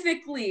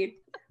specifically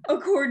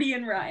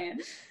Accordion Ryan.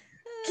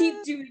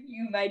 Keep doing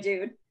you, my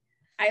dude.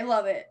 I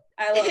love it.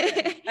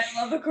 I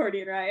love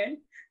Accordion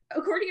Ryan.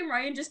 Accordion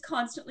Ryan just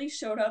constantly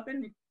showed up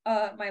in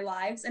my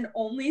lives and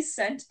only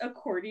sent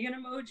accordion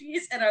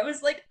emojis, and I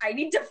was like, I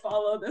need to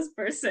follow this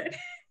person.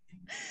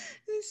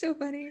 It's so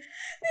funny. They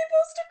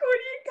post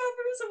accordion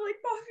covers of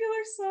like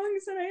popular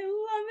songs, and I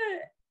love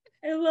it.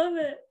 I love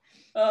it.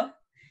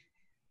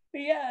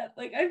 But yeah,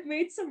 like I've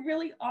made some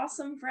really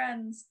awesome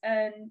friends,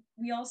 and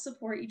we all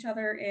support each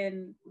other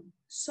in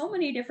so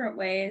many different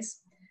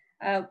ways.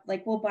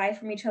 Like we'll buy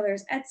from each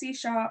other's Etsy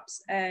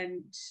shops,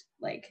 and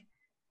like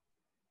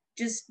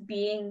just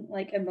being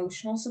like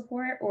emotional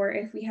support. Or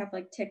if we have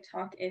like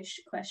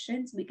TikTok-ish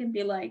questions, we can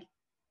be like,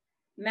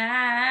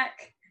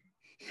 Mac,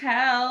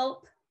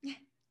 help.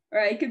 Or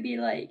I could be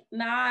like,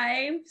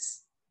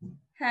 knives,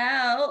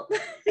 help.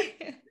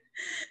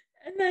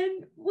 And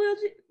then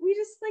we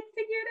just like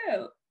figure it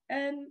out,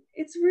 and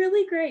it's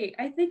really great.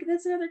 I think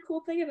that's another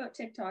cool thing about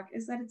TikTok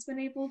is that it's been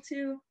able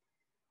to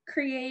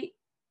create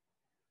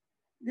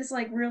this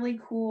like really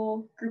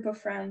cool group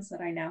of friends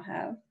that I now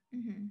have.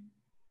 Mm-hmm.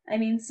 I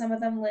mean, some of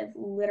them live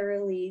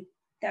literally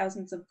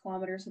thousands of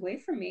kilometers away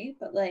from me,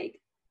 but like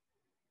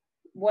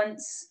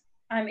once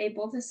I'm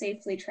able to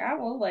safely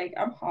travel, like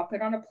I'm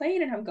hopping on a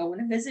plane and I'm going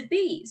to visit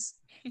bees.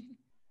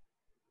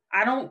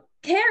 I don't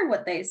care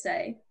what they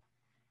say.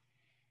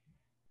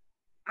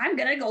 I'm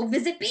gonna go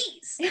visit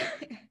bees.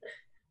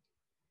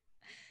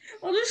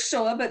 I'll just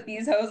show up at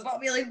Bee's house and I'll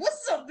be like,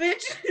 "What's up,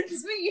 bitch?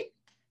 It's me."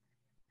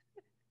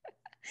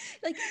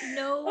 Like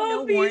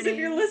no Bees, warning. if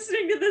you're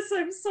listening to this,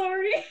 I'm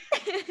sorry.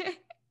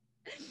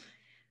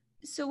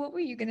 So what were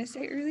you gonna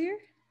say earlier?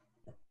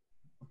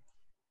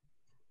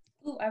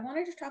 Ooh, I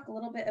wanted to talk a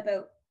little bit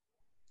about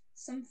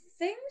some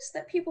things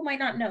that people might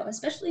not know,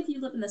 especially if you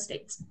live in the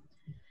States.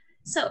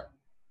 So,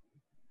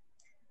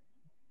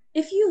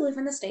 if you live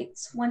in the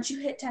States, once you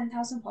hit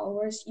 10,000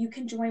 followers, you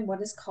can join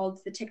what is called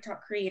the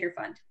TikTok Creator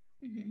Fund.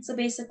 Mm-hmm. So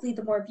basically,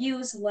 the more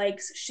views,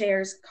 likes,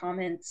 shares,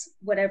 comments,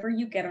 whatever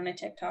you get on a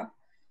TikTok,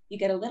 you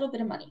get a little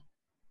bit of money.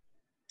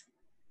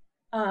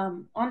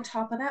 On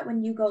top of that,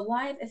 when you go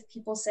live, if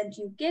people send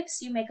you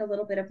gifts, you make a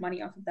little bit of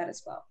money off of that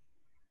as well.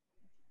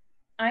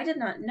 I did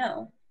not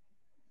know.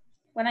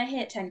 When I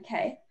hit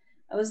 10K,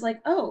 I was like,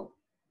 oh,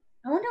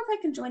 I wonder if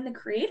I can join the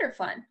Creator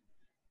Fund.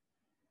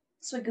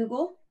 So I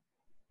Google,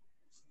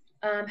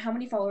 how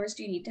many followers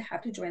do you need to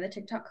have to join the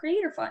TikTok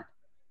Creator Fund?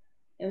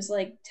 It was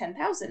like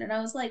 10,000. And I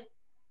was like,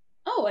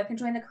 oh, I can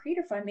join the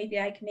Creator Fund. Maybe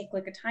I can make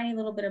like a tiny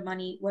little bit of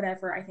money,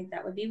 whatever. I think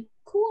that would be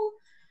cool.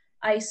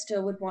 I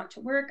still would want to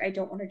work. I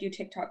don't want to do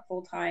TikTok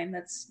full time.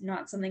 That's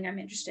not something I'm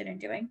interested in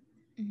doing.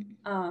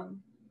 Mm-hmm.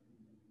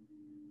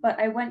 But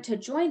I went to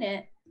join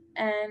it,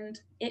 and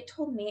it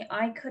told me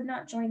I could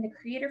not join the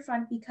Creator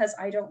Fund because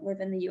I don't live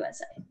in the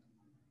USA.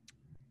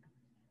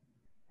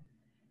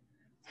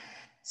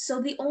 So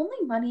the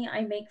only money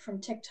I make from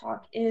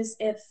TikTok is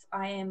if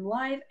I am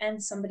live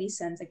and somebody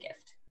sends a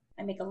gift.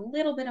 I make a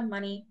little bit of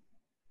money,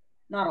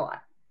 not a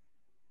lot.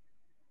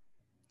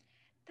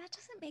 That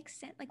doesn't make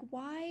sense. Like,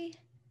 why?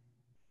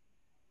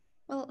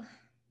 Well,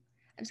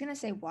 I was going to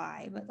say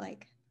why, but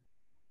like,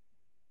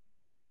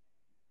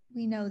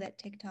 we know that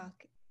TikTok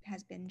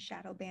has been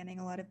shadow banning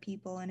a lot of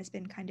people and has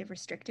been kind of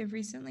restrictive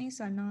recently.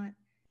 So I'm not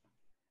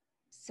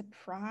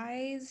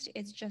surprised.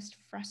 It's just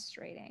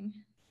frustrating.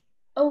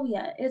 Oh,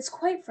 yeah, it's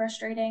quite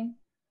frustrating,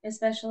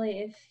 especially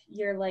if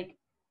you're like,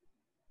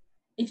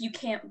 if you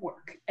can't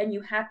work and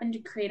you happen to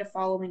create a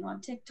following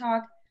on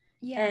TikTok,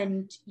 yeah,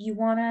 and you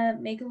want to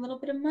make a little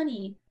bit of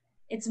money,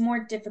 it's more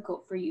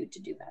difficult for you to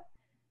do that.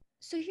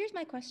 So here's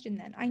my question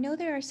then. I know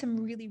there are some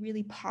really,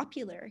 really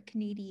popular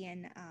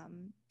Canadian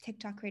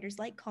TikTok creators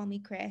like Call Me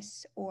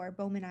Chris or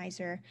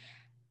Bowmanizer.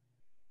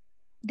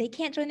 They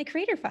can't join the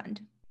Creator Fund.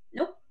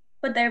 Nope,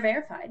 but they're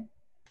verified.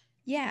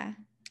 Yeah.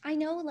 I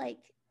know like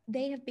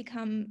they have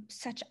become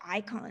such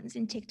icons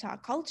in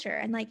TikTok culture,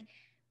 and like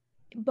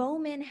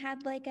Bowman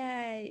had like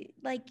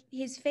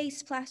his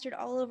face plastered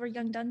all over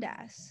Young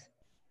Dundas.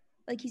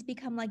 Like he's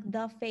become like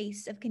the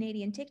face of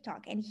Canadian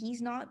TikTok, and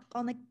he's not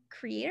on the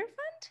Creator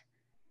Fund?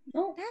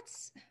 No.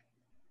 That's...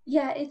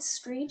 Yeah, it's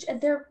strange.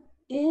 And there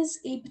is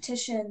a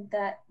petition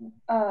that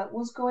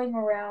was going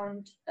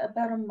around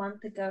about a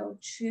month ago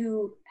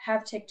to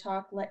have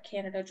TikTok let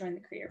Canada join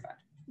the Creator Fund.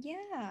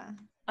 Yeah.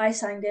 I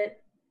signed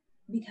it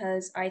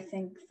because I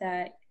think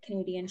that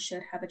Canadians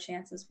should have a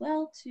chance as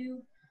well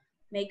to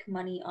make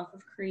money off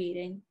of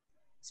creating,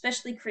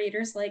 especially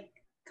creators like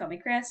Call Me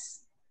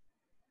Chris.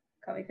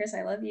 Call Me Chris,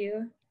 I love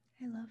you.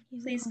 I love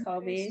you. Please call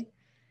me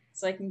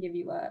so I can give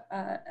you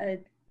a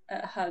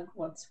hug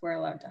once we're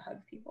allowed to hug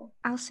people.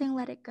 I'll sing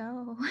Let It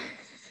Go.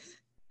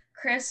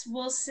 Chris,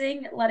 we'll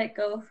sing Let It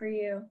Go for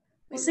you.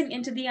 We'll sing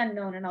Into the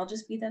Unknown, and I'll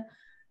just be the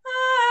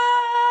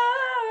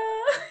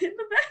in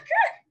the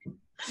background.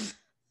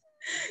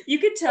 You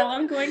could tell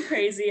I'm going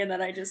crazy and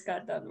that I just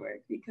got done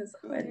work because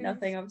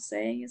nothing I'm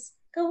saying is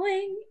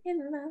going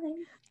in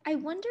line. I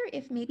wonder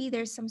if maybe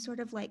there's some sort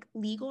of like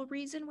legal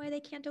reason why they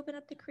can't open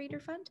up the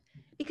Creator Fund,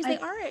 because they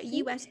are a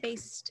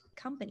US-based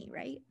company,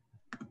 right?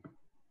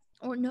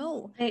 Or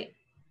no?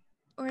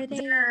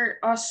 They're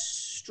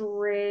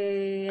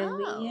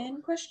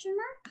Australian? Question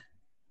mark.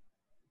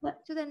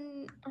 What? So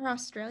then, are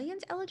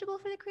Australians eligible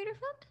for the Creator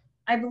Fund?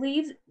 I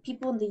believe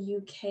people in the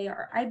UK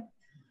are. I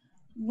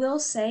will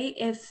say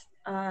if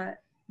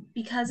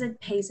because it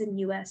pays in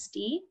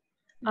USD,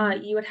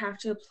 Mhm. you would have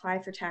to apply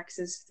for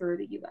taxes through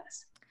the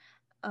US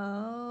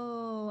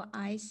Oh,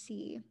 I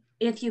see.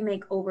 if you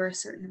make over a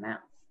certain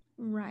amount.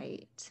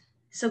 Right.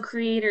 So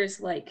creators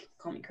like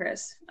Call Me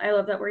Chris, I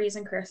love that we're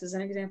using Chris as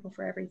an example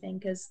for everything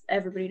because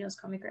everybody knows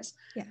Call Me Chris.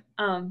 Yeah.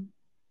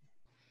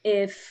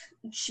 If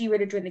she were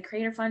to join the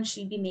creator fund,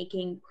 she'd be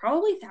making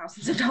probably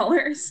thousands of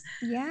dollars.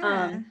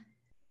 Yeah.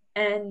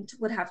 And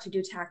would have to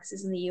do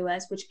taxes in the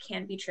US, which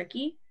can be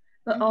tricky,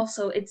 but Mhm.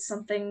 also it's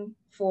something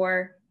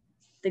for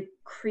the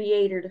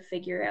creator to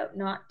figure out,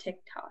 not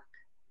TikTok.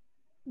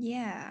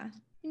 Yeah.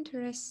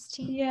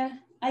 Interesting. Yeah,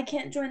 I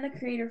can't join the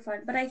creator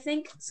fund, but I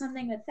think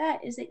something with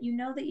that is that you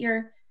know that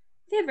your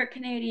favorite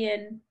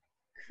Canadian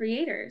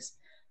creators,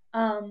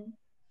 um,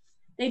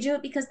 they do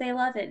it because they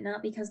love it,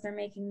 not because they're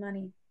making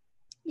money.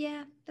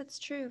 Yeah, that's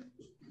true.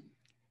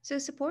 So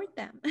support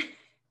them.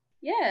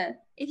 Yeah,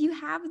 If you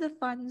have the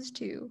funds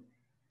to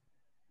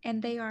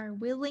and they are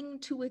willing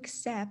to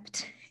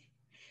accept,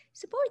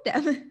 support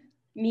them.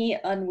 me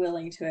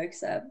unwilling to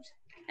accept.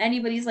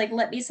 Anybody's like,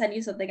 let me send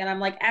you something, and I'm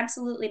like,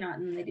 absolutely not,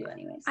 and then they do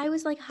anyways. I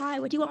was like, hi,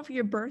 what do you want for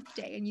your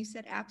birthday? And you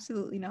said,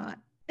 absolutely not.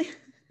 I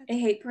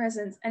hate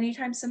presents.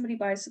 Anytime somebody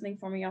buys something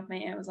for me off my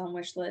Amazon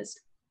wish list,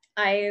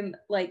 I am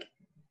like,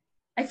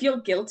 I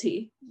feel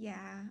guilty.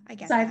 Yeah, I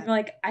get So I'm that.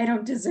 like, I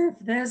don't deserve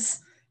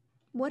this.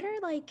 What are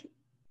like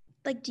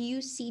do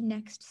you see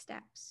next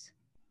steps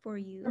for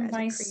you For as a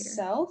creator?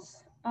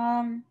 myself,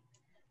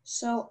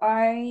 so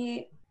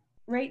I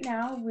right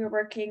now we're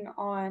working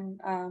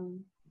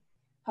on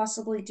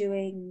possibly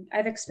doing.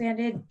 I've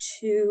expanded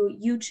to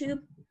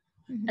YouTube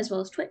Mm-hmm. as well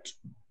as Twitch.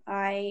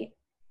 I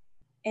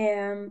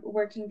am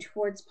working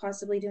towards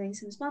possibly doing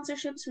some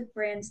sponsorships with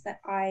brands that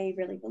I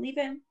really believe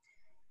in.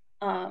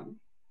 Um,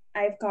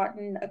 I've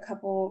gotten a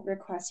couple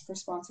requests for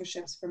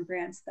sponsorships from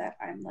brands that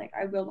I'm like,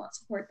 I will not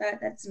support that.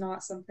 That's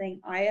not something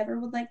I ever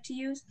would like to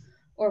use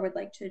or would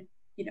like to,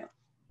 you know,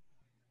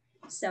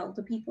 sell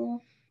to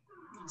people.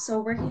 So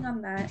working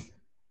on that,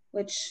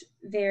 which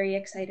very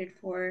excited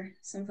for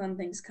some fun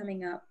things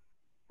coming up.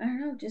 I don't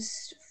know,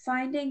 just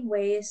finding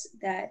ways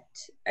that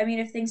I mean,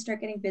 if things start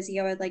getting busy,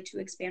 I would like to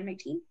expand my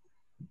team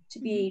to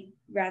Mm-hmm. be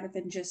rather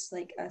than just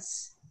like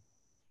us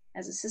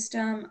as a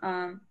system.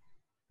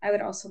 I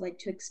would also like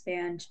to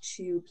expand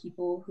to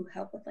people who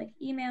help with like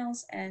emails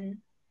and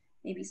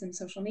maybe some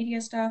social media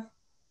stuff.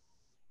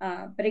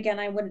 But again,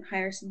 I wouldn't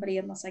hire somebody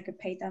unless I could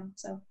pay them.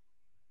 So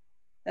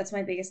that's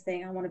my biggest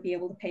thing. I want to be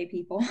able to pay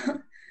people.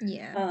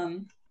 Yeah.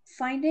 um,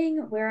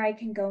 Finding where I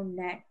can go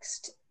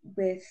next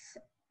with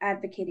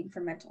advocating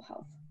for mental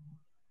health.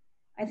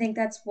 I think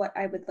that's what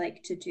I would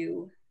like to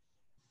do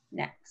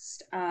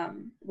next.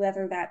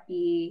 Whether that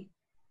be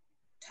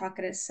talk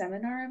at a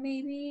seminar,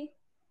 maybe,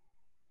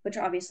 which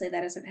obviously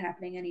that isn't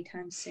happening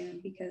anytime soon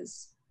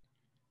because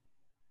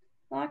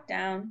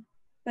lockdown.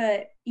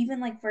 But even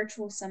like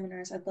virtual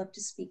seminars, I'd love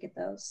to speak at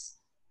those.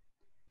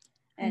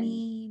 I And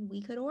mean,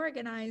 we could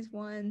organize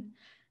one.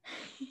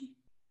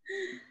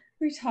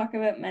 we talk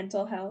about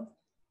mental health.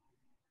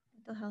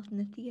 Mental health in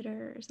the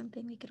theater or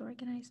something. We could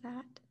organize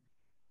that.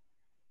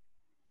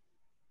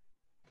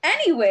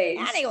 Anyways,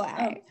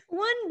 Anyway,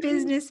 one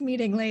business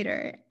meeting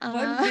later.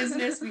 one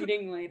business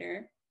meeting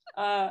later.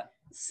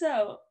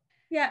 So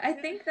yeah, I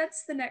think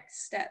that's the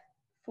next step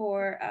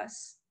for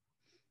us.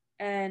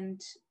 And,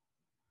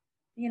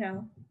 you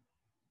know,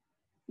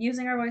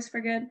 using our voice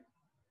for good.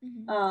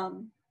 Mhm.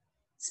 Um,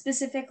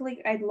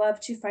 Specifically, I'd love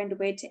to find a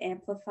way to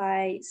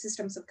amplify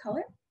systems of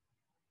color.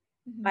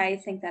 Mhm. I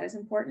think that is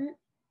important.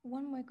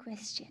 One more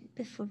question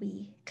before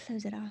we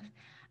close it off.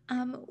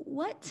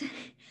 What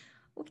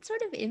what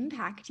sort of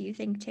impact do you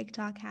think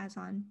TikTok has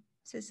on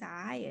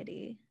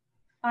society?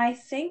 I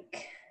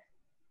think,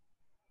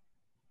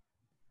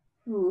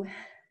 ooh,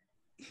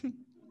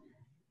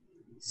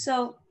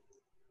 so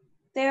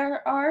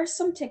there are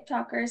some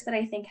TikTokers that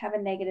I think have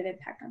a negative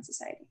impact on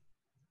society.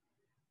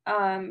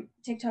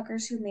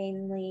 TikTokers who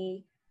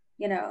mainly,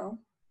 you know,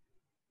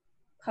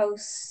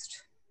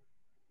 post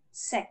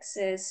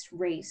sexist,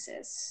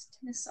 racist,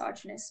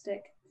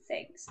 misogynistic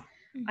things.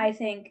 Mhm. I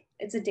think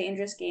it's a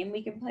dangerous game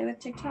we can play with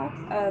TikTok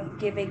of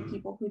giving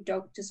people who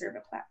don't deserve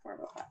a platform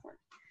a platform.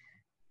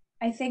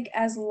 I think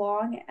as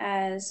long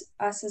as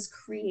us as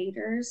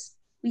creators,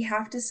 we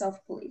have to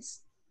self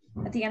police.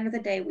 At the end of the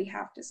day, we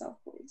have to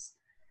self police.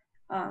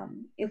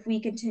 If we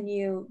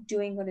continue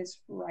doing what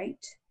is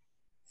right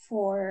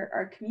for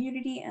our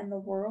community and the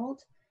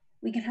world,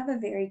 we can have a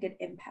very good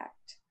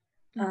impact.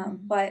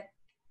 Mhm. But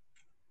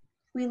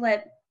if we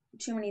let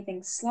too many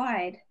things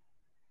slide,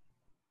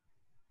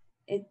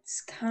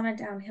 it's kind of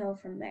downhill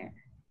from there.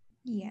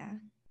 Yeah.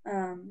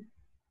 Um,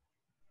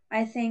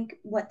 I think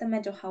what the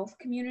mental health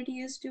community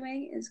is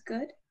doing is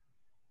good,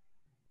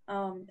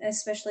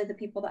 especially the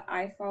people that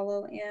I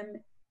follow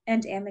and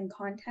am in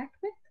contact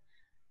with.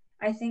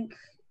 I think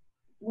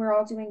we're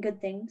all doing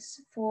good things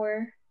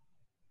for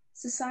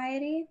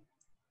society,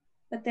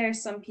 but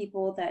there's some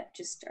people that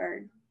just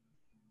are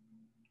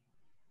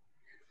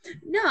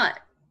not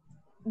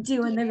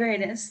doing the Yeah.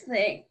 greatest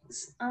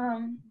things.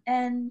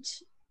 And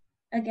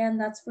again,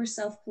 that's where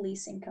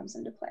self-policing comes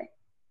into play.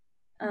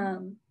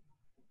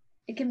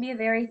 It can be a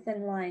very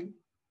thin line.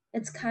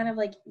 It's kind of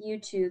like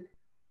YouTube.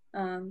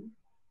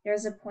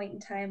 There's a point in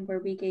time where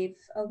we gave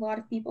a lot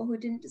of people who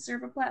didn't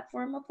deserve a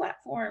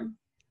platform.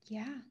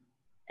 Yeah.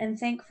 And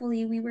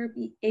thankfully, we were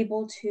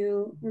able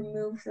to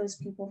remove those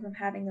people from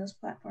having those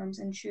platforms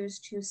and choose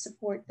to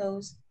support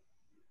those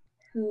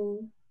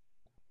who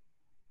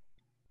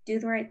do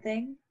the right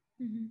thing.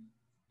 Mm-hmm.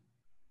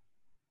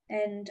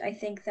 And I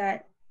think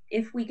that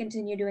if we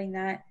continue doing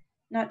that,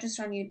 not just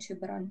on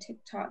YouTube, but on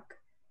TikTok,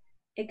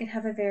 it could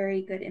have a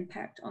very good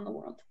impact on the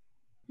world.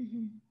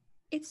 Mm-hmm.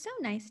 It's so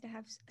nice to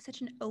have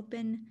such an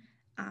open,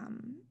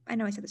 I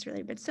know I said this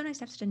earlier, but it's so nice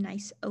to have such a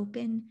nice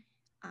open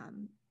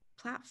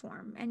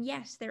platform. And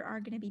yes, there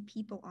are going to be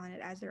people on it,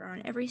 as there are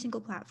on every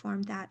single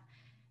platform, that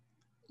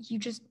you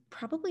just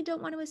probably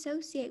don't want to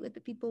associate with,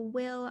 but people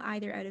will,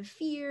 either out of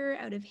fear,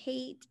 out of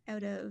hate,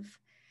 out of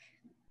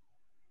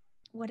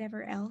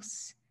whatever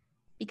else,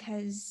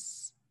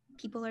 because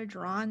people are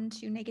drawn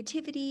to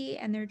negativity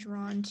and they're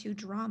drawn to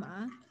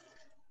drama.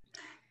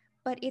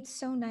 But it's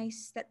so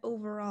nice that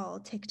overall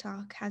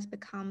TikTok has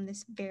become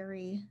this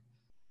very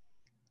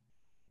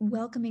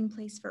welcoming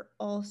place for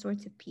all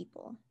sorts of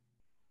people.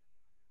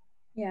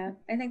 Yeah,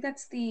 I think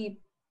that's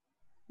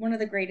one of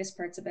the greatest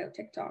parts about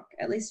TikTok,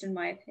 at least in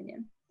my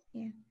opinion.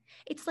 Yeah.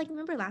 It's like,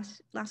 remember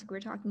last week we were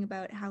talking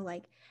about how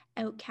like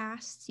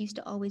outcasts used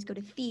to always go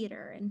to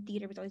theater, and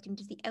theater was always doing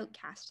just the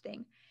outcast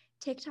thing.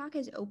 TikTok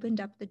has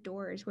opened up the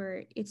doors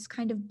where it's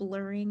kind of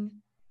blurring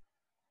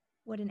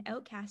what an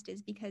outcast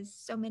is, because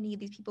so many of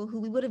these people who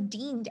we would have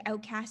deemed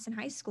outcasts in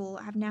high school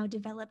have now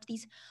developed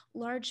these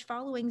large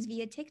followings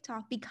via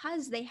TikTok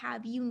because they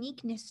have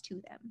uniqueness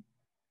to them.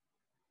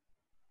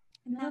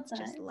 And that's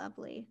just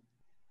lovely.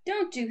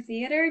 Don't do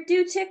theater,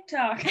 do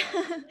TikTok.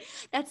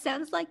 That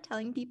sounds like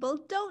telling people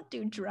don't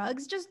do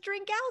drugs, just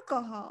drink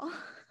alcohol.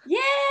 Yeah,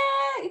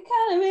 it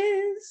kind of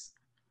is.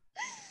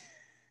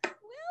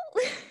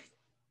 Well,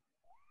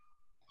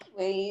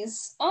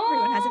 anyways,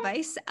 everyone has a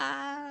vice.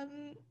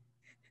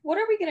 What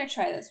are we gonna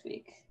try this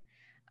week?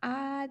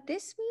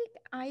 This week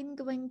I'm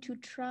going to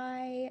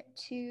try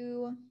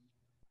to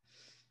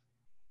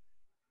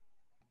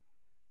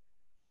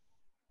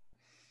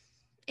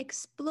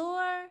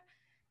explore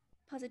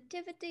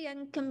positivity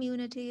and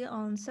community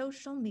on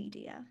social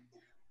media.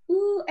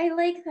 Ooh, I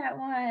like that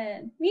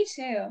one. Me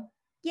too.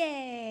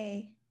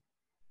 Yay!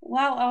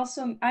 Wow,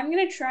 also, I'm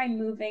gonna try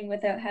moving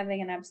without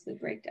having an absolute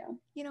breakdown.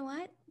 You know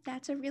what?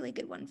 That's a really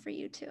good one for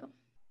you too.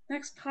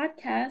 Next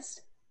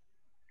podcast,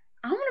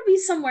 I'm gonna be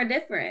somewhere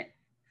different.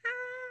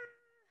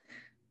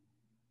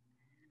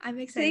 I'm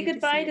excited. Say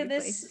goodbye to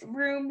this place.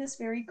 Room, this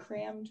very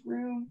crammed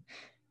room.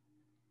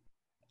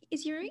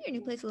 Is your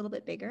new place a little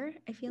bit bigger?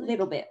 I feel like a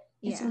little bit.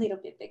 Yeah. It's a little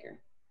bit bigger.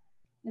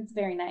 It's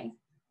very nice.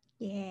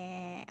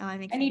 Yeah. Oh,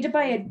 I'm excited. I need to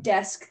buy a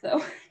desk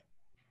though.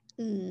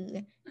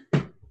 Ooh.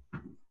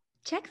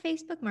 Check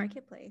Facebook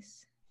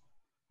Marketplace.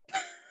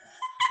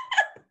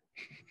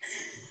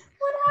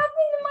 What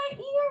happened to my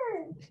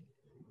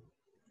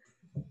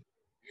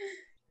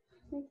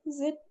ear? Is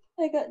it?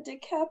 I got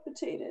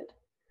decapitated.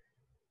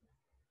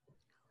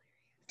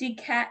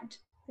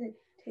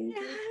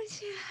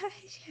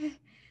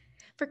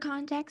 For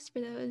context,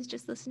 for those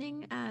just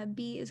listening,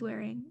 B is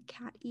wearing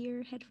cat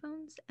ear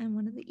headphones and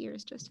one of the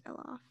ears just fell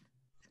off.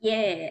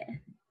 Yeah.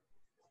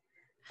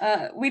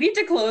 We need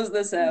to close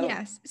this out.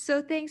 Yes.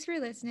 So thanks for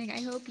listening. I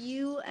hope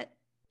you,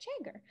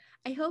 Chagger,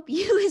 I hope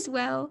you as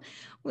well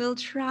will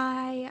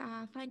try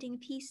finding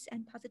peace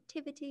and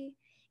positivity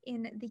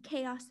in the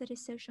chaos that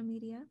is social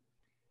media.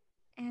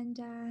 And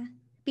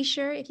be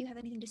sure, if you have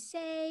anything to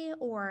say,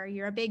 or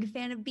you're a big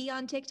fan of B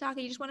on TikTok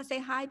and you just want to say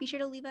hi, be sure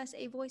to leave us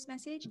a voice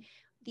message.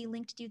 The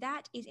link to do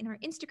that is in our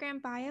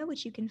Instagram bio,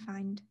 which you can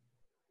find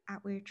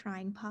at We're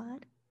Trying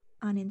Pod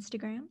on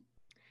Instagram.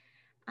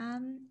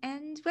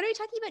 And what are we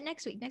talking about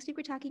next week? Next week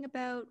we're talking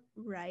about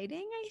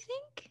writing,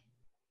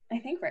 I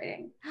think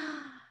writing.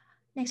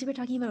 Next week we're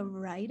talking about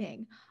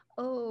writing.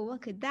 Oh,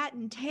 what could that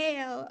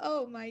entail?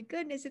 Oh my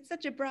goodness, it's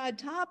such a broad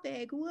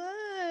topic.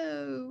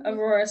 Whoa.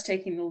 Aurora's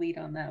taking the lead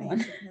on that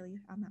one.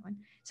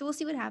 So we'll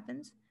see what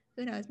happens.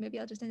 Who knows? Maybe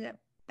I'll just end up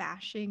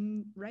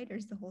bashing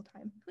writers the whole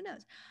time. Who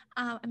knows?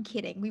 I'm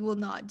kidding. We will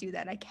not do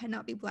that. I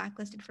cannot be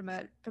blacklisted from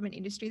an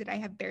industry that I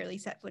have barely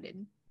set foot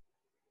in.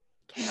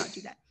 Cannot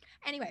do that.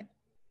 Anyway,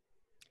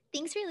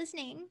 thanks for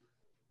listening.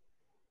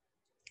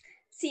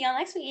 See y'all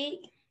next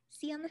week.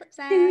 See you on the flip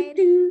side.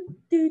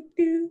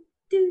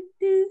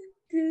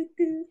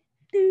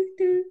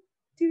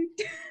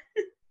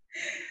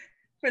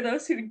 For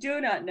those who do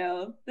not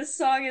know, the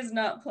song is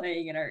not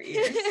playing in our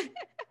ears.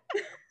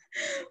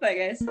 Bye,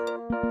 guys.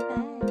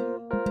 Bye.